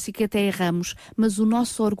consciência que até erramos, mas o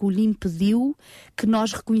nosso orgulho impediu que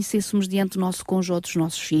nós reconhecêssemos diante do nosso cônjuge ou dos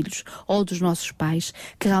nossos filhos ou dos nossos pais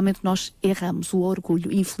que realmente nós erramos, o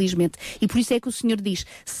orgulho, infelizmente. E por isso é que o Senhor diz,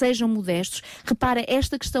 sejam modestos. Repara,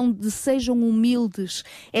 esta questão de sejam humildes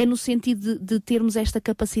é no sentido de termos esta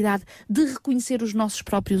capacidade de reconhecer os nossos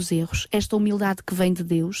próprios erros, esta humildade que vem de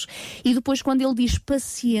Deus. E depois, quando ele diz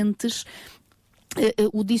pacientes,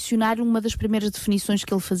 o dicionário, uma das primeiras definições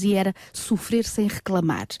que ele fazia era sofrer sem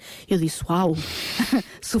reclamar. Eu disse, uau,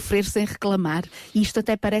 sofrer sem reclamar. E isto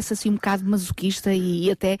até parece assim um bocado masoquista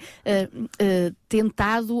e até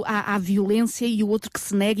tentado à violência, e o outro que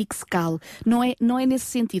se nega e que se cale. Não é nesse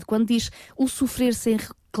sentido. Quando diz o sofrer sem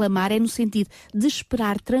reclamar, é no sentido de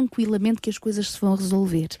esperar tranquilamente que as coisas se vão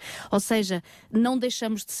resolver. Ou seja, não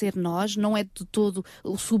deixamos de ser nós, não é de todo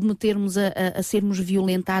o submetermos a sermos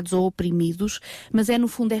violentados ou oprimidos, mas é no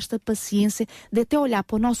fundo esta paciência de até olhar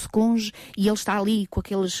para o nosso cônjuge e ele está ali com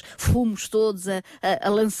aqueles fumos todos a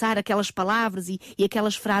lançar aquelas palavras e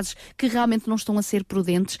aquelas frases que realmente não estão a ser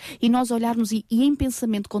prudentes, e nós olharmos e em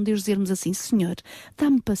pensamento com Deus dizermos assim, Senhor,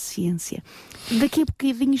 dá-me paciência, daqui a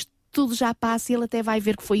bocadinho isto tudo já passa e ele até vai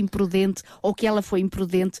ver que foi imprudente, ou que ela foi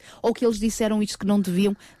imprudente, ou que eles disseram isto que não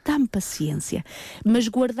deviam. Dá-me paciência. Mas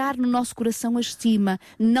guardar no nosso coração a estima,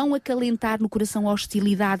 não acalentar no coração a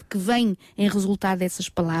hostilidade que vem em resultado dessas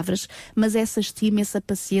palavras, mas essa estima, essa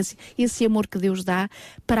paciência, esse amor que Deus dá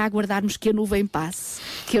para aguardarmos que a nuvem passe.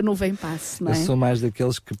 Que a nuvem passe, não é? Eu sou mais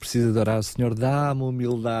daqueles que precisa de orar ao Senhor, dá-me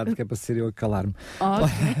humildade, que é para ser eu a calar-me.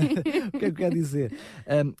 Okay. O que é que eu quero dizer?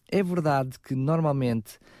 É verdade que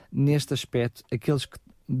normalmente neste aspecto, aqueles que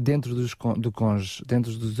dentro do cônjuge,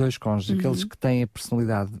 dentro dos dois cônjuges, aqueles que têm a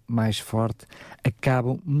personalidade mais forte,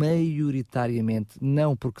 acabam maioritariamente,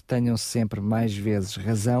 não porque tenham sempre mais vezes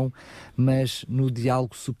razão, mas no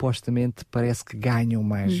diálogo supostamente parece que ganham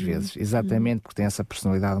mais vezes, exatamente porque têm essa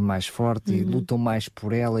personalidade mais forte e lutam mais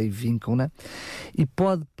por ela e vincam-na, e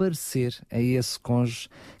pode parecer a esse cônjuge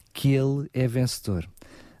que ele é vencedor.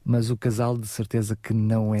 Mas o casal de certeza que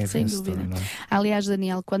não é vencedor. Não é? Aliás,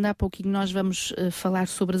 Daniel, quando há pouquinho nós vamos falar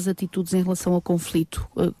sobre as atitudes em relação ao conflito,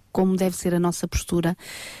 como deve ser a nossa postura,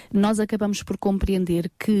 nós acabamos por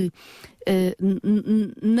compreender que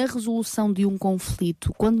na resolução de um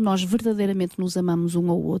conflito, quando nós verdadeiramente nos amamos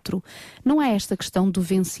um ao outro, não há esta questão do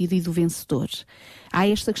vencido e do vencedor. Há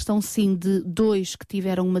esta questão, sim, de dois que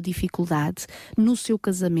tiveram uma dificuldade no seu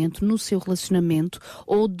casamento, no seu relacionamento,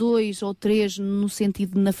 ou dois ou três no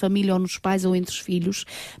sentido de na família ou nos pais ou entre os filhos,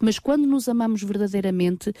 mas quando nos amamos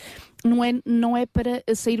verdadeiramente, não é para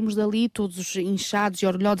sairmos dali todos inchados e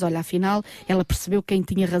orgulhosos. Olha, afinal, ela percebeu que quem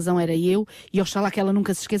tinha razão era eu, e oxalá que ela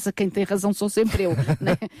nunca se esqueça que quem tem razão sou sempre eu.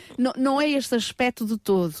 Né? Não é este aspecto de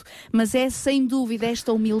todo, mas é sem dúvida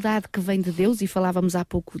esta humildade que vem de Deus, e falávamos há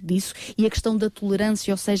pouco disso, e a questão da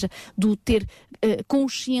tolerância, ou seja, do ter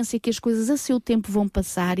consciência que as coisas a seu tempo vão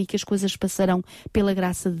passar e que as coisas passarão pela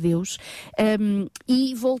graça de Deus.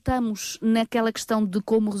 E voltamos naquela questão de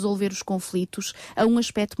como resolver os conflitos a um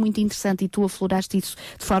aspecto muito interessante, e tu afloraste isso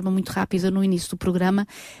de forma muito rápida no início do programa,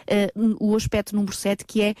 o aspecto número 7,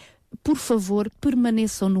 que é: por favor,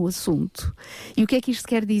 permaneçam no assunto. E o que é que isto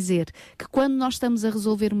quer dizer? Que quando nós estamos a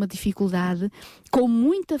resolver uma dificuldade, com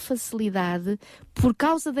muita facilidade, por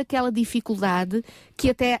causa daquela dificuldade,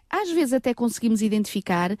 que às vezes até conseguimos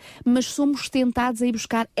identificar, mas somos tentados a ir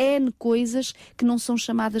buscar N coisas que não são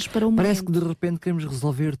chamadas para o momento. Parece que de repente queremos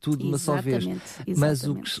resolver tudo de uma só vez. Mas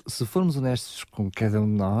se formos honestos com cada um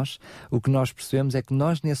de nós, o que nós percebemos é que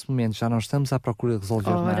nós nesse momento já não estamos à procura de resolver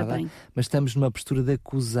nada, mas estamos numa postura de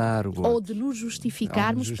acusar o outro. Ou de nos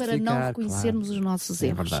justificarmos para não reconhecermos os nossos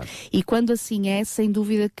erros. É, e quando assim é, sem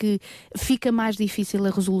dúvida que fica mais difícil a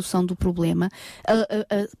resolução do problema,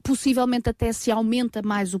 possivelmente até se aumenta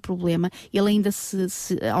mais o problema, ele ainda se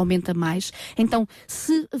aumenta mais. Então,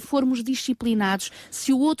 se formos disciplinados,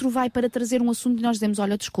 se o outro vai para trazer um assunto e nós dizemos,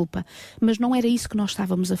 olha, desculpa, mas não era isso que nós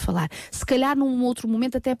estávamos a falar. Se calhar num outro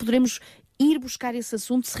momento até poderemos ir buscar esse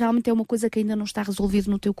assunto, se realmente é uma coisa que ainda não está resolvido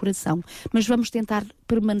no teu coração. Mas vamos tentar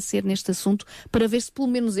permanecer neste assunto para ver se pelo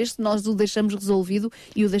menos este nós o deixamos resolvido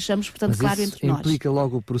e o deixamos, portanto, claro entre nós. Implica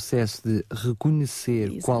logo o processo de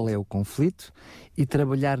reconhecer qual é o conflito e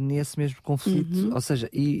trabalhar nesse mesmo conflito, ou seja,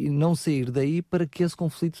 e não sair daí para que esse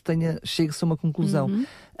conflito chegue-se a uma conclusão,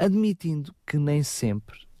 admitindo que nem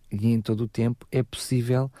sempre e em todo o tempo é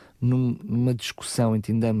possível numa discussão,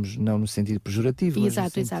 entendamos, não no sentido pejorativo, mas no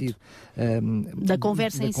sentido da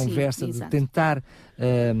conversa em si. De tentar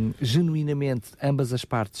genuinamente ambas as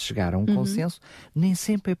partes chegar a um consenso, nem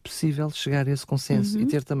sempre é possível chegar a esse consenso e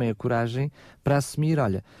ter também a coragem para assumir,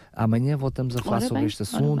 olha, amanhã voltamos a falar sobre este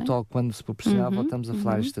assunto, ou quando se proporcionar voltamos a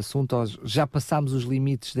falar este assunto, ou já passámos os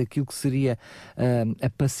limites daquilo que seria a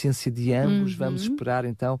paciência de ambos, vamos esperar,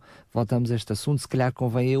 então voltamos a este assunto, se calhar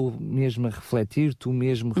convém eu mesmo refletir, tu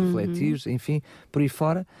mesmo refletires, enfim, por aí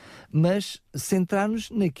fora, mas centrar-nos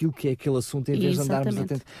naquilo que é aquele assunto em vez de andarmos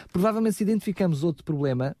atentos. Provavelmente se identificamos outro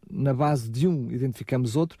problema, na base de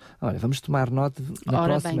identificamos outro, olha, vamos tomar nota na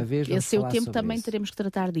próxima vez. Esse é o tempo também isso. Teremos que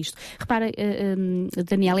tratar disto. Repara,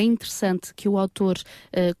 Daniel, é interessante que o autor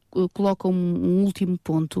coloca um último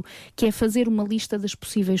ponto, que é fazer uma lista das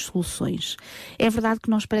possíveis soluções. É verdade que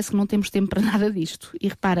nós parece que não temos tempo para nada disto. E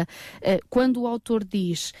repara, quando o autor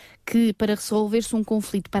diz que para resolver-se um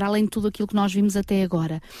conflito, para além de tudo aquilo que nós vimos até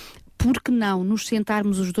agora, por que não nos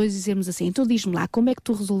sentarmos os dois e dizermos assim, então diz-me lá, como é que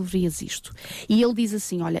tu resolverias isto? E ele diz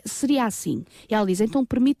assim, olha, seria assim. E ela diz, então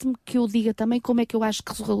permite-me que eu diga também como é que eu acho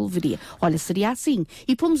que resolveria. Olha, seria assim.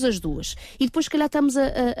 E pomos as duas. E depois, se calhar, estamos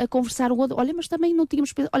a conversar o outro. Olha, mas também não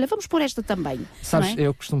tínhamos... Olha, vamos pôr esta também. Sabes,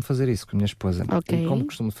 eu costumo fazer isso com a minha esposa. E como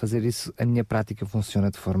costumo fazer isso, a minha prática funciona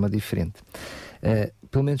de forma diferente.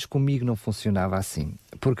 Pelo menos comigo não funcionava assim.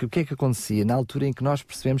 Porque o que é que acontecia? Na altura em que nós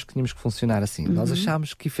percebemos que tínhamos que funcionar assim, nós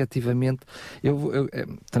achámos que efetivamente,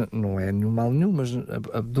 não é nenhum mal nenhum, mas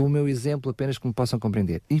dou o meu exemplo apenas que me possam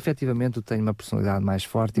compreender. Efetivamente eu tenho uma personalidade mais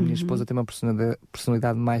forte e minha esposa tem uma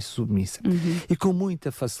personalidade mais submissa. E com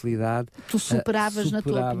muita facilidade... Tu superavas na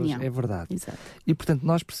tua opinião. É verdade. Exato. E portanto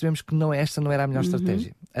nós percebemos que esta não era a melhor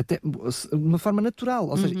estratégia. Até de uma forma natural.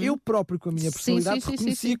 Ou seja, eu próprio com a minha personalidade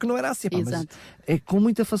reconhecia que não era assim. Mas é com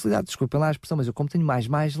muita facilidade, desculpem lá a expressão, mas eu como tenho mais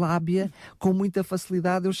lábia, com muita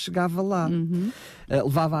facilidade eu chegava lá.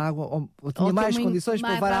 Levava água, tinha mais condições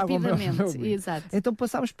para levar água ao meu Exato. Então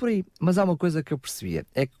passámos por aí. Mas há uma coisa que eu percebia,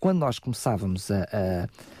 é que quando nós começávamos a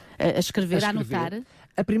escrever, a anotar...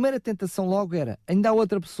 A primeira tentação logo era, ainda a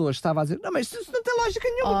outra pessoa estava a dizer, não, mas isso não tem lógica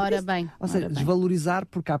nenhuma. Ora bem. Ou seja, desvalorizar,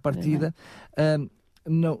 porque à partida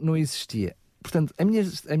não existia. Portanto, a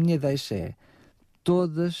minha deixa é,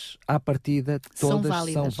 todas, à partida,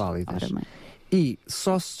 todas são válidas. E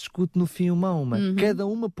só se discute no fim uma a uma. Cada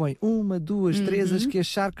uma põe uma, duas, três, as que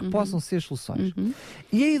achar que possam ser soluções.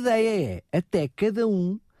 E a ideia é, até cada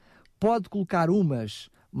um pode colocar umas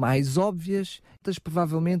mais óbvias, outras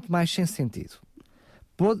provavelmente mais sem sentido.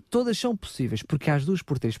 Todas são possíveis, porque há as duas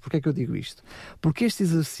por três. Porquê é que eu digo isto? Porque este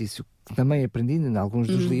exercício, que também aprendi em alguns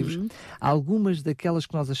dos livros, algumas daquelas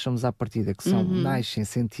que nós achamos à partida que são mais sem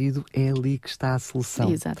sentido, é ali que está a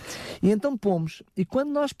solução. Exato. E então pomos, e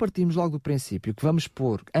quando nós partimos logo do princípio que vamos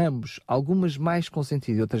pôr ambos, algumas mais com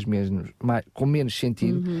sentido e outras com menos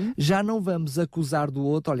sentido, já não vamos acusar do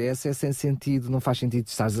outro, olha, essa é sem sentido, não faz sentido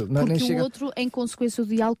estar... Porque o outro, em consequência do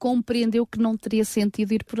diálogo, compreendeu que não teria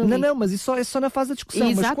sentido ir por ali. Não, mas isso é só na fase da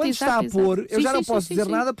discussão. Mas quando está a pôr, eu já não posso dizer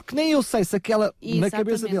nada, porque nem eu sei se aquela na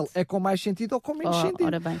cabeça dele é com mais sentido ou com menos sentido.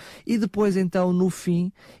 Ora bem. E depois, então, no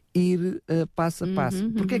fim, ir passo a passo.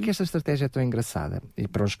 Porquê é que esta estratégia é tão engraçada? E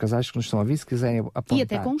para os casais que nos estão a ouvir, se quiserem apontar... E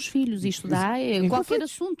até com os filhos, isto dá qualquer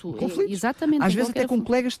assunto. Conflitos. Exatamente. Às vezes até com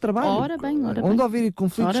colegas de trabalho. Ora bem. Onde houver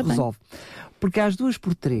conflitos, resolve. Porque às 2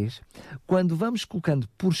 por 3, quando vamos colocando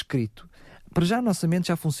por escrito, para já a nossa mente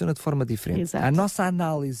já funciona de forma diferente. Exato. A nossa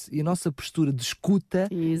análise e a nossa postura de escuta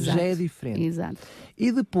já é diferente. Exato.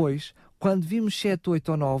 E depois, quando vimos 7,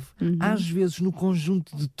 8 ou 9, às vezes no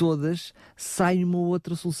conjunto de todas sai uma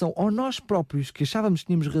outra solução. Ou nós próprios, que achávamos que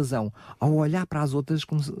tínhamos razão, ao olhar para as outras,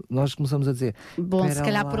 nós começamos a dizer, bom, se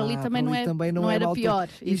calhar por ali também não era pior.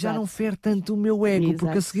 E já não fere tanto o meu ego,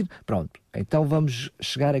 porque a seguir, pronto, então vamos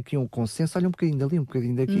chegar aqui a um consenso, olha um bocadinho dali, um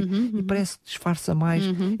bocadinho daqui, e parece que disfarça mais.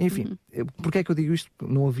 Enfim, porque é que eu digo isto?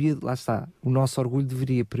 Não havia, lá está, o nosso orgulho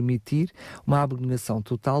deveria permitir uma abnegação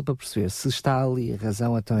total para perceber se está ali a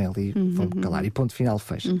razão, então é ali, vamos calar, e ponto final,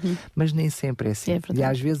 fecha. Mas nem sempre é assim. E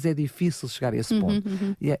às vezes é difícil chegar a esse ponto.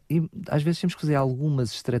 E às vezes temos que fazer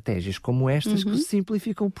algumas estratégias como estas que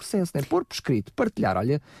simplificam o processo, né? Pôr por escrito, partilhar,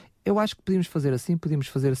 olha, eu acho que podíamos fazer assim,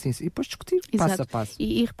 e depois discutir passo a passo.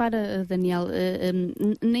 E repara, Daniel,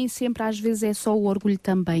 nem sempre às vezes é só o orgulho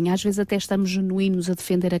também, às vezes até estamos genuínos a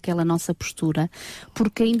defender aquela nossa postura,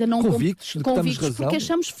 porque ainda não... Convictos de que temos razão. Porque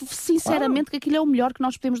achamos sinceramente que aquilo é o melhor que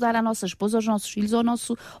nós podemos dar à nossa esposa, aos nossos filhos, ao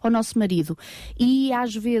nosso marido. E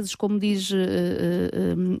às vezes, como diz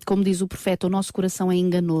o profeta, o nosso coração é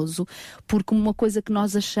enganoso, porque uma coisa que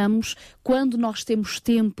nós achamos, quando nós temos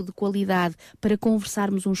tempo de qualidade para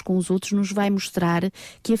conversarmos uns com com os outros nos vai mostrar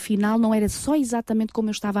que afinal não era só exatamente como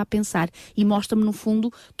eu estava a pensar, e mostra-me no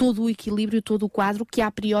fundo todo o equilíbrio, todo o quadro que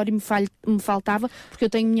a priori me faltava, porque eu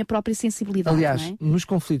tenho a minha própria sensibilidade. Aliás, não é? nos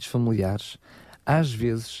conflitos familiares, às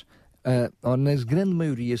vezes, ou na grande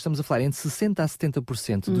maioria, estamos a falar entre 60% a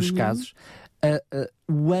 70% dos casos,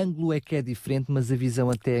 o ângulo é que é diferente, mas a visão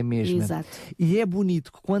até é a mesma. Exato. E é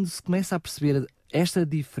bonito que quando se começa a perceber esta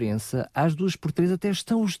diferença, às 2x3 até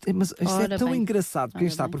estão os temas. Isto é tão engraçado. Quem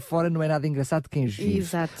está por fora não é nada engraçado de quem os vive.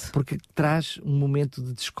 Exato. Porque traz um momento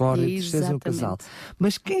de discórdia e tristeza no casal.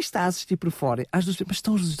 Mas quem está a assistir por fora, às 2x3, mas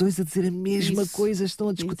estão os dois a dizer a mesma coisa, estão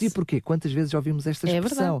a discutir. Porquê? Quantas vezes já ouvimos esta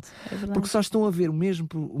expressão? É verdade. Porque só estão a ver a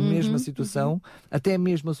mesma situação, até a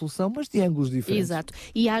mesma solução, mas de ângulos diferentes. Exato.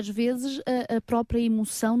 E às vezes a própria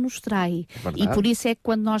emoção nos trai. Verdade. E por isso é que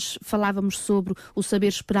quando nós falávamos sobre o saber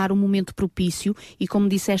esperar um momento propício, e como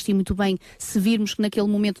disseste e muito bem, se virmos que naquele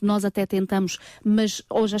momento nós até tentamos, mas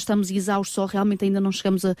ou já estamos exaustos ou realmente ainda não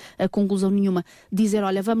chegamos a conclusão nenhuma, dizer,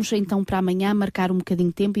 olha, vamos então para amanhã marcar um bocadinho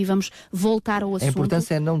de tempo e vamos voltar ao assunto. A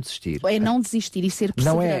importância é não desistir. É não desistir e ser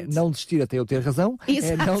perseverante. Não é não desistir até eu ter razão,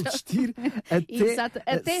 Exato. É não desistir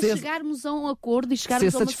até chegarmos a um acordo e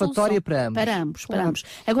chegarmos a uma satisfatória solução. para ambos. Para ambos.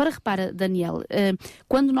 Agora repara, Daniel,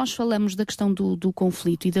 quando nós falamos da questão do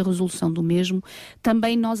conflito e da resolução do mesmo,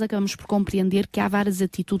 também nós acabamos por compreender que há várias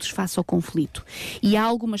atitudes face ao conflito. E há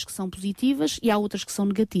algumas que são positivas e há outras que são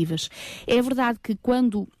negativas. É verdade que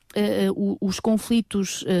quando os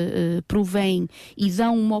conflitos provêm e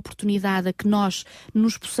dão uma oportunidade a que nós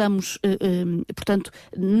nos possamos, portanto,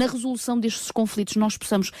 na resolução destes conflitos, nós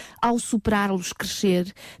possamos, ao superá-los,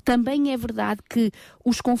 crescer. Também é verdade que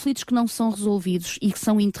os conflitos que não são resolvidos e que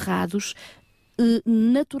são enterrados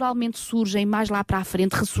naturalmente surgem mais lá para a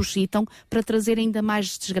frente, ressuscitam para trazer ainda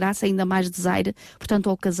mais desgraça, ainda mais desaire, portanto,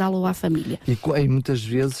 ao casal ou à família. E muitas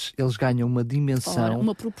vezes eles ganham uma dimensão,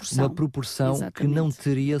 uma proporção que não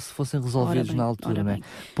teria se fossem resolvidos na altura, não é?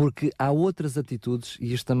 Porque há outras atitudes,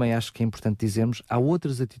 e isto também acho que é importante dizermos, há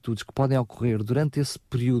outras atitudes que podem ocorrer durante esse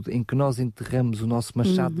período em que nós enterramos o nosso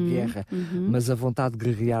machado de guerra, mas a vontade de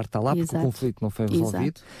guerrear está lá, porque o conflito não foi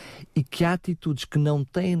resolvido, e que há atitudes que não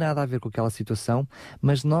têm nada a ver com aquela situação,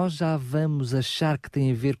 mas nós já vamos achar que tem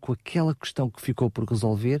a ver com aquela questão que ficou por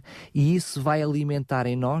resolver, e isso vai alimentar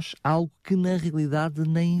em nós algo que na realidade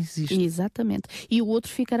nem existe. Exatamente. E o outro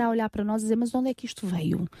ficará a olhar para nós e dizer, mas de onde é que isto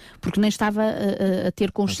veio? Porque nem estava a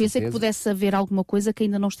ter consciência que pudesse haver alguma coisa que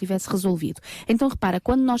ainda não estivesse resolvido. Então repara,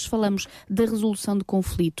 quando nós falamos da resolução de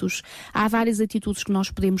conflitos, há várias atitudes que nós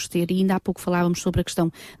podemos ter, e ainda há pouco falávamos sobre a questão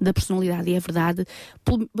da personalidade, e é verdade.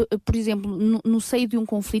 Por exemplo, no seio de um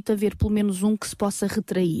conflito haver pelo menos um que se possa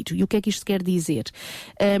retrair. E o que é que isto quer dizer?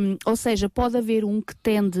 Ou seja, pode haver um que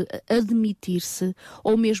tende a admitir-se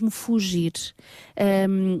ou mesmo fugir,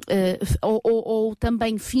 ou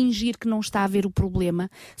também fingir que não está a ver o problema,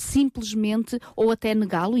 simplesmente, ou até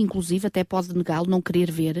negá-lo, inclusive até pode negá-lo, não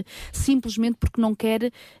querer ver, simplesmente porque não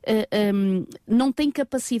quer, não tem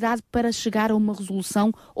capacidade para chegar a uma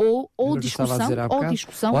resolução ou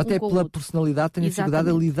discussão ou até pela personalidade tem dificuldade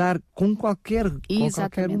a lidar com qualquer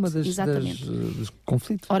uma dos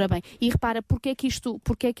conflitos. Ora bem, e repara, porque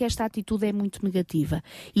é que esta atitude é muito negativa?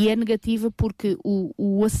 E é negativa porque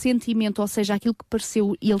o assentimento, ou seja, aquilo que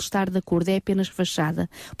pareceu ele estar de acordo, é apenas fachada,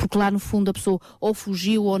 porque lá no fundo a pessoa ou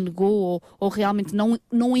fugiu, ou negou, ou realmente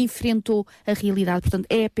não enfrentou a realidade, portanto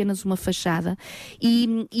é apenas uma fachada,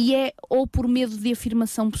 e é ou por medo de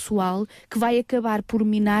afirmação pessoal que vai acabar por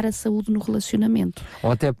minar a saúde no relacionamento.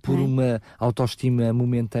 Ou até por uma autoestima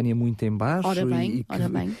momentânea muito em baixo,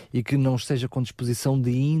 e que não esteja com disposição de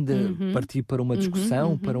ainda partir para uma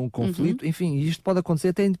discussão, para um conflito, enfim, e isto pode acontecer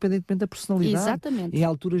até independentemente da personalidade. Exatamente. Em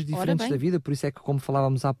alturas diferentes da vida, por isso é que, como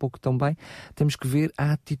falávamos há pouco também, temos que ver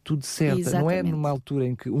a atitude certa. Exatamente. Não é numa altura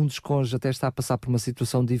em que um dos cônjuges até está a passar por uma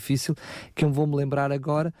situação difícil, que eu vou-me lembrar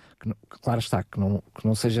agora, claro está, que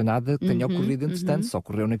não seja nada que tenha ocorrido entretanto, se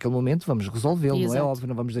ocorreu naquele momento, vamos resolvê-lo, não é óbvio,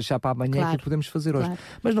 não vamos deixar para amanhã aquilo que podemos fazer hoje.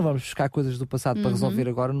 Mas não vamos buscar coisas do passado para resolver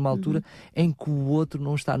agora, numa altura em que o outro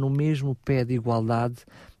não está no mesmo pé de igualdade,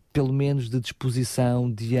 pelo menos de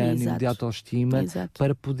disposição, de ânimo, de autoestima,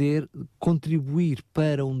 para poder contribuir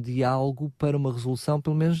para um diálogo, para uma resolução,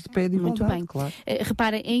 pelo menos de pé de igualdade. Muito bem. Claro.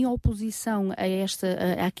 Reparem, em oposição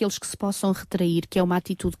àqueles que se possam retrair, que é uma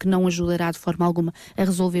atitude que não ajudará de forma alguma a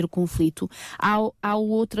resolver o conflito, há o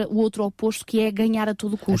outro oposto, que é ganhar a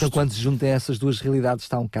todo custo. Então, quando se juntam essas duas realidades,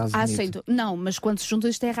 está um caso bonito. Não, mas quando se junta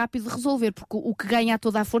isto é rápido de resolver, porque o que ganha a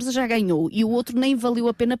toda a força já ganhou, e o outro nem valeu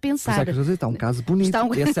a pena pensar. Mas é que está um caso bonito.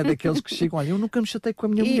 Esse é daqueles que chegam, olha, eu nunca me chatei com a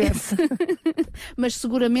minha mulher. Mas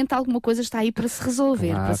seguramente alguma coisa está aí para se resolver.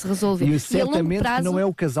 Claro. Para se resolver. E certamente prazo, que não é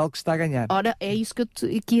o casal que está a ganhar. Ora, é isso que eu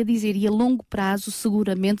que ia dizer. E a longo prazo,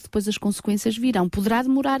 seguramente, depois as consequências virão. Poderá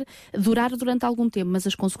durar durante algum tempo, mas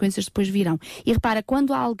as consequências depois virão. E repara,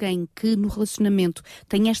 quando há alguém que no relacionamento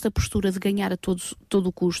tem esta postura de ganhar a todo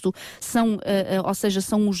o custo, ou seja,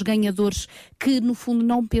 são os ganhadores que no fundo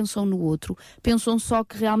não pensam no outro, pensam só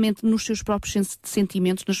que realmente nos seus próprios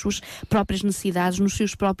sentimentos, nas suas próprias necessidades, nos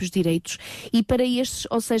seus próprios direitos, e para estes,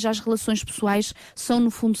 ou seja, as relações pessoais são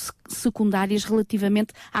no fundo secundárias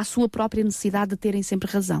relativamente à sua própria necessidade de terem sempre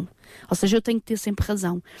razão. Ou seja, eu tenho que ter sempre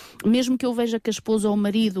razão. Mesmo que eu veja que a esposa ou o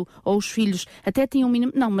marido ou os filhos até tenham um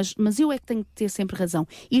mínimo... Não, mas eu é que tenho que ter sempre razão.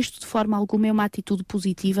 Isto, de forma alguma, é uma atitude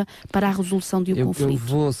positiva para a resolução de um conflito. Eu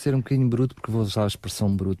vou ser um bocadinho bruto, porque vou usar a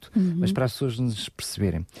expressão bruto, mas para as pessoas nos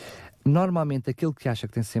perceberem. Normalmente, aquele que acha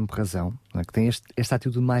que tem sempre razão, não é? Que tem esta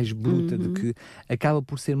atitude mais bruta, de que acaba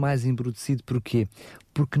por ser mais embrutecido. Porquê?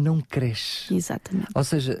 Porque não cresce. Exatamente. Ou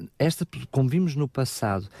seja, como vimos no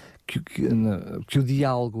passado, que o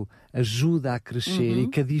diálogo ajuda a crescer e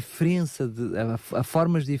que a diferença, a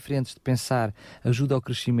formas diferentes de pensar ajuda ao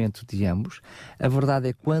crescimento de ambos, a verdade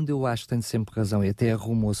é que quando eu acho que tenho sempre razão e até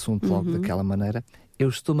arrumo o assunto logo daquela maneira, eu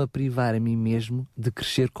estou-me a privar a mim mesmo de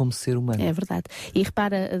crescer como ser humano. É verdade. E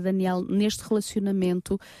repara, Daniel, neste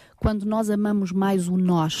relacionamento, quando nós amamos mais o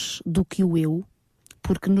nós do que o eu,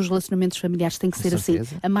 porque nos relacionamentos familiares tem que ser assim,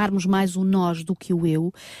 amarmos mais o nós do que o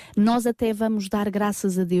eu, nós até vamos dar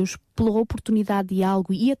graças a Deus pela oportunidade de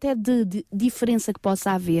algo e até de diferença que possa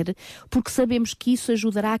haver, porque sabemos que isso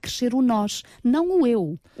ajudará a crescer o nós, não o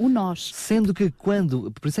eu, o nós. Sendo que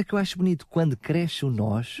por isso é que eu acho bonito, quando cresce o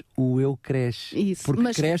nós, o eu cresce. Isso,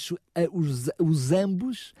 porque cresce os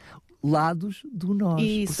ambos lados do nós.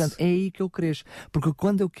 Isso. Portanto, é aí que eu cresço. Porque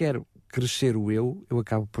quando eu quero crescer o eu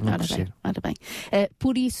acabo por não crescer. Ora bem.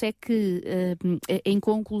 Por isso é que, em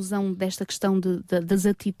conclusão desta questão das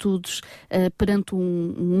atitudes perante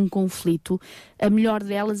um conflito, a melhor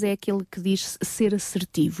delas é aquele que diz ser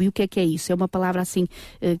assertivo. E o que é isso? É uma palavra assim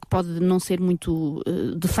que pode não ser muito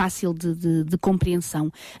fácil de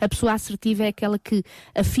compreensão. A pessoa assertiva é aquela que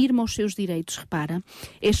afirma os seus direitos, repara,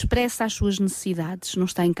 expressa as suas necessidades, não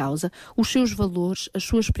está em causa, os seus valores, as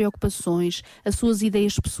suas preocupações, as suas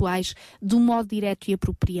ideias pessoais, de um modo direto e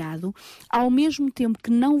apropriado, ao mesmo tempo que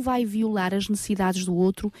não vai violar as necessidades do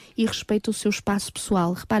outro e respeita o seu espaço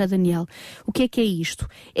pessoal. Repara, Daniel, o que é isto?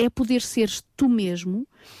 É poder ser tu mesmo,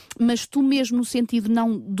 mas tu mesmo no sentido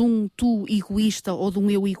não de um tu egoísta ou de um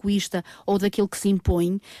eu egoísta ou daquele que se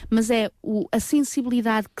impõe, mas é a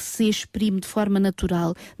sensibilidade que se exprime de forma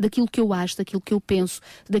natural daquilo que eu acho, daquilo que eu penso,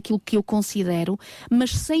 daquilo que eu considero,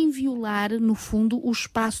 mas sem violar, no fundo, o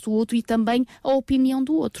espaço do outro e também a opinião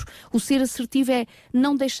do outro. O ser assertivo é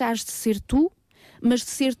não deixares de ser tu, mas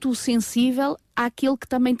de ser tu sensível àquele que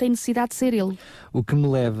também tem necessidade de ser ele. O que me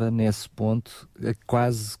leva nesse ponto, é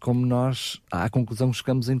quase como nós, à conclusão que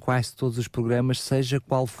chegamos em quase todos os programas, seja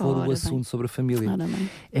qual for o assunto sobre a família,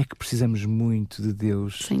 é que precisamos muito de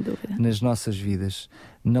Deus nas nossas vidas,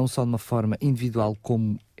 não só de uma forma individual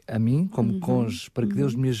como a mim, como cônjuge, para que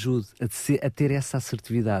Deus me ajude a ter essa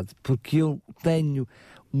assertividade, porque eu tenho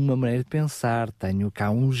uma maneira de pensar, tenho cá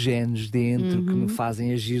uns genes dentro que me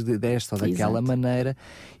fazem agir desta ou daquela maneira,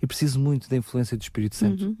 e preciso muito da influência do Espírito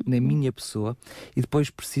Santo na minha pessoa, e depois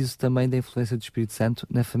preciso também da influência do Espírito Santo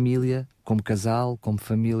na família, como casal, como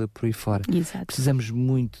família, por aí fora. Exato. Precisamos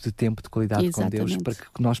muito de tempo de qualidade com Deus para que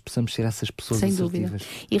nós possamos ser essas pessoas sem assertivas.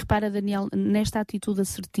 Dúvida. E repara, Daniel, nesta atitude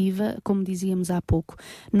assertiva, como dizíamos há pouco,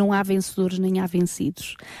 não há vencedores nem há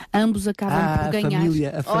vencidos. Ambos acabam por ganhar. A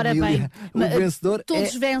família, ora bem, o vencedor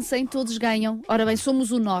todos vencem, todos ganham. Ora bem,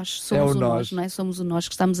 somos o nós, somos o nós, não é? Somos o nós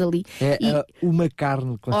que estamos ali. Uma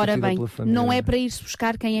carne constituída pela família. Não é para ir-se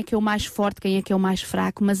buscar quem é que é o mais forte, quem é que é o mais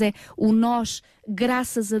fraco, mas é o nós.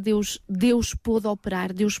 Graças a Deus, Deus pôde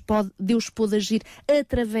operar, Deus pôde agir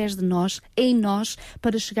através de nós, em nós,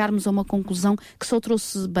 para chegarmos a uma conclusão que só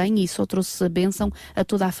trouxe bem e só trouxe a bênção a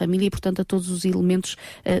toda a família e, portanto, a todos os elementos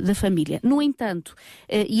da família. No entanto,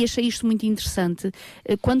 e achei isto muito interessante,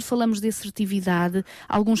 quando falamos de assertividade,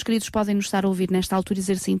 alguns queridos podem nos estar a ouvir nesta altura e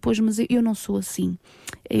dizer assim, pois, mas eu não sou assim.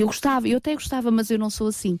 Eu até gostava, mas eu não sou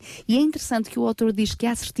assim. E é interessante que o autor diz que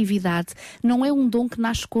a assertividade não é um dom que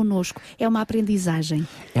nasce connosco, é uma aprendizagem.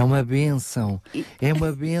 É uma bênção. É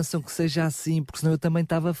uma bênção que seja assim, porque senão eu também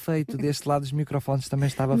estava feito. Deste lado dos microfones também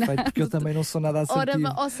estava feito, porque eu também não sou nada assertivo.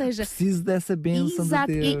 Ou seja, preciso dessa bênção de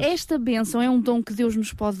Deus. E esta bênção é um dom que Deus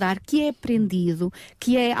nos pode dar, que é aprendido,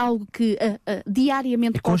 que é algo que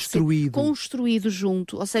diariamente pode ser construído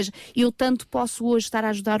junto. Ou seja, eu tanto posso hoje estar a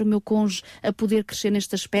ajudar o meu cônjuge a poder crescer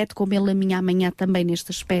neste aspecto, como Ele a mim amanhã também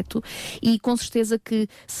neste aspecto, e com certeza que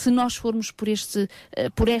se nós formos por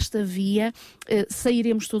esta via,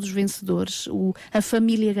 sairemos todos vencedores. A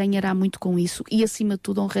família ganhará muito com isso e, acima de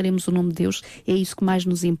tudo, honraremos o nome de Deus. É isso que mais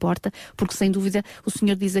nos importa, porque sem dúvida o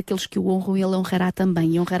Senhor diz: aqueles que o honram, Ele honrará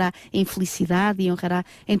também, e honrará em felicidade, e honrará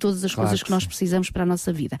em todas as coisas que nós precisamos para a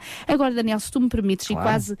nossa vida. Agora, Daniel, se tu me permites, e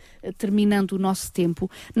quase terminando o nosso tempo,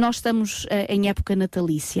 nós estamos em época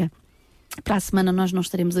natalícia. Para a semana nós não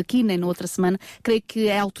estaremos aqui, nem na outra semana. Creio que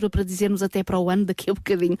é a altura para dizermos até para o ano, daqui a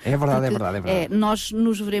bocadinho. É verdade, é verdade. Nós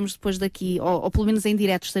nos veremos depois daqui, ou pelo menos em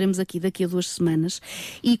direto estaremos aqui daqui a 2 semanas.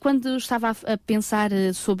 E quando eu estava a pensar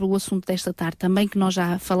sobre o assunto desta tarde, também que nós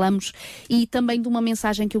já falamos, e também de uma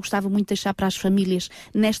mensagem que eu gostava muito de deixar para as famílias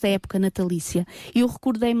nesta época natalícia, eu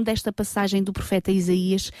recordei-me desta passagem do profeta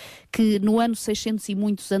Isaías, que no ano 600 e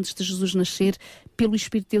muitos antes de Jesus nascer, pelo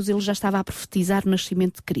Espírito de Deus, ele já estava a profetizar o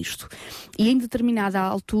nascimento de Cristo. E em determinada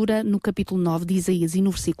altura, no capítulo 9 de Isaías e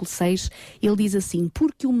no versículo 6, ele diz assim: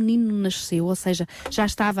 porque um menino nasceu, ou seja, já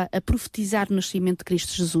estava a profetizar o nascimento de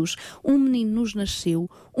Cristo Jesus, um menino nos nasceu,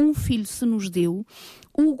 um filho se nos deu,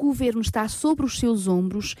 o governo está sobre os seus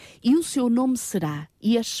ombros e o seu nome será.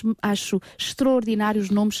 E acho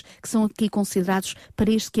extraordinários nomes que são aqui considerados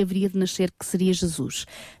para este que haveria de nascer, que seria Jesus.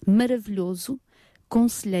 Maravilhoso,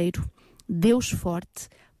 Conselheiro, Deus forte,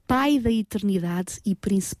 Pai da eternidade e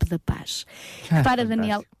Príncipe da paz. Para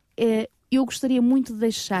Daniel, eu gostaria muito de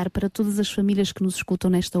deixar para todas as famílias que nos escutam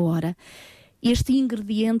nesta hora este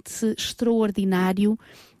ingrediente extraordinário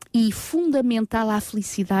e fundamental à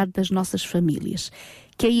felicidade das nossas famílias,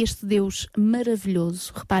 que é este Deus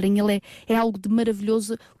maravilhoso. Reparem, Ele é algo de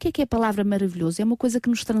maravilhoso. O que é a palavra maravilhoso? É uma coisa que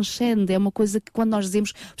nos transcende, é uma coisa que quando nós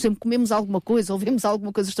dizemos, por exemplo, comemos alguma coisa ou vemos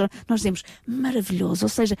alguma coisa extraordinária, nós dizemos maravilhoso, ou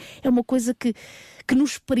seja, é uma coisa que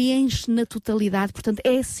nos preenche na totalidade. Portanto,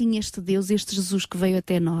 é assim este Deus, este Jesus que veio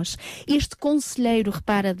até nós. Este conselheiro,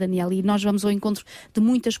 repara, Daniel, e nós vamos ao encontro de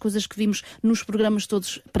muitas coisas que vimos nos programas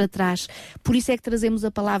todos para trás. Por isso é que trazemos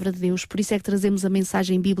a palavra de Deus, por isso é que trazemos a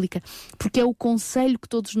mensagem bíblica, porque é o conselho que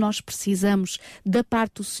todos nós precisamos da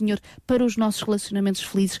parte do Senhor para os nossos relacionamentos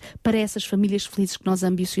felizes, para essas famílias felizes que nós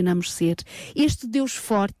ambicionamos ser. Este Deus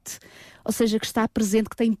forte, ou seja, que está presente,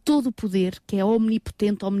 que tem todo o poder, que é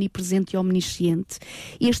omnipotente, omnipresente e omnisciente.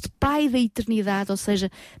 Este Pai da eternidade, ou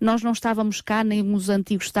seja, nós não estávamos cá, nem os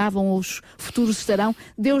antigos estavam, ou os futuros estarão.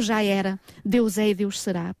 Deus já era, Deus é e Deus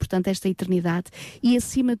será. Portanto, esta eternidade. E,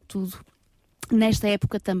 acima de tudo, nesta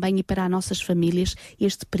época também, e para as nossas famílias,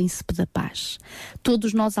 este Príncipe da Paz.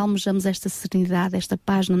 Todos nós almejamos esta serenidade, esta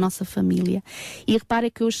paz na nossa família. E repara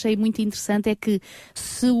que eu achei muito interessante é que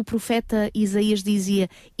se o profeta Isaías dizia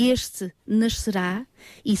este nascerá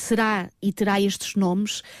e terá estes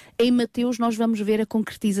nomes, em Mateus nós vamos ver a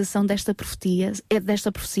concretização desta profecia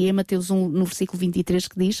em Mateus 1, no versículo 23,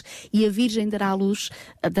 que diz: e a Virgem dará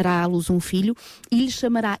à luz um filho e lhe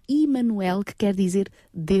chamará Emanuel, que quer dizer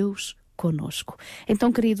Deus conosco.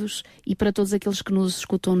 Então, queridos, e para todos aqueles que nos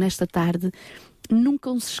escutam nesta tarde,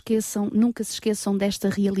 nunca se esqueçam desta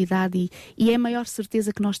realidade e é a maior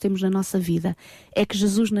certeza que nós temos na nossa vida, é que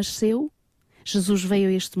Jesus nasceu, Jesus veio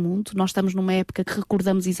a este mundo. Nós estamos numa época que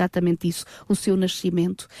recordamos exatamente isso, o seu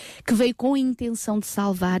nascimento, que veio com a intenção de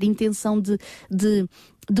salvar, intenção de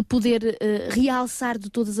poder realçar de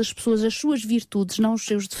todas as pessoas as suas virtudes, não os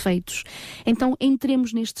seus defeitos. Então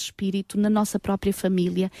entremos neste espírito, na nossa própria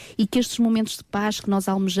família, e que estes momentos de paz que nós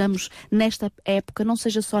almejamos nesta época, não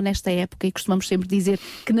seja só nesta época, e costumamos sempre dizer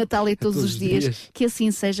que Natal é todos os dias, que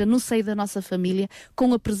assim seja no seio da nossa família,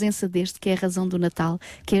 com a presença deste, que é a razão do Natal,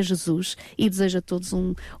 que é Jesus, e desejo a todos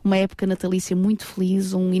uma época natalícia muito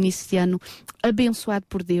feliz, um início de ano abençoado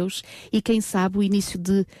por Deus, e quem sabe o início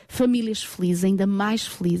de famílias felizes, ainda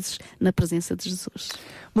mais felizes na presença de Jesus.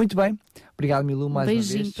 Muito bem, obrigado Milu mais uma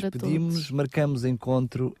beijinho vez, para despedimos-nos, todos. Marcamos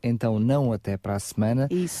encontro, então não até para a semana,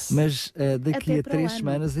 Isso. mas daqui Até a para 3 o ano.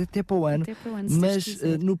 semanas, até para o ano, Até para o ano, se mas Deus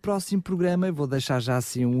quiser. no próximo programa eu vou deixar já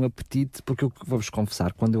assim um apetite, porque eu vou-vos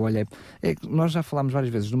confessar, quando eu olhei, nós já falámos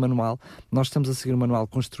várias vezes no manual, nós estamos a seguir o manual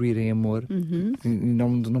Construir em Amor, e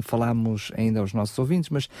não falámos ainda aos nossos ouvintes,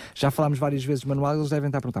 mas já falámos várias vezes do manual, eles devem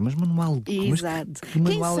estar a perguntar, mas manual? Exato.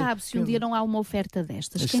 Quem sabe se um dia não há uma oferta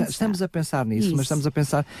destas? Estamos a pensar nisso, mas estamos a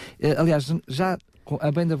pensar, aliás, já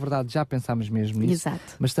a bem da verdade, já pensámos mesmo nisso. Exato.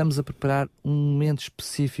 Mas estamos a preparar um momento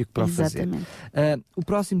específico para o fazer. O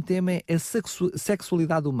próximo tema é a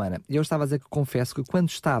sexualidade humana. Eu estava a dizer que confesso que quando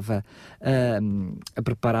estava a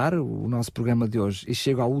preparar o nosso programa de hoje e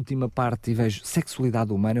chego à última parte e vejo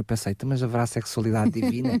sexualidade humana, eu pensei, mas haverá sexualidade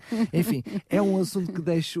divina? Enfim, é um assunto que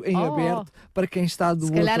deixo em aberto para quem está do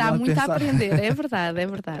outro lado. Se calhar há muito a aprender, é verdade, é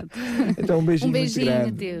verdade. Então um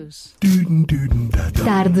beijinho, Deus.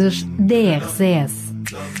 Tardes DRCS.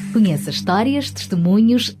 Conheça histórias,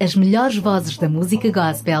 testemunhos, as melhores vozes da música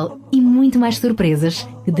gospel e muito mais surpresas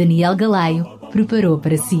que Daniel Galaio preparou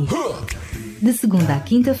para si. De segunda à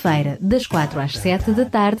quinta-feira, das 4 às 7 da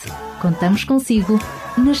tarde, contamos consigo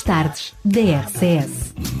nas Tardes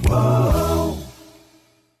DRCS.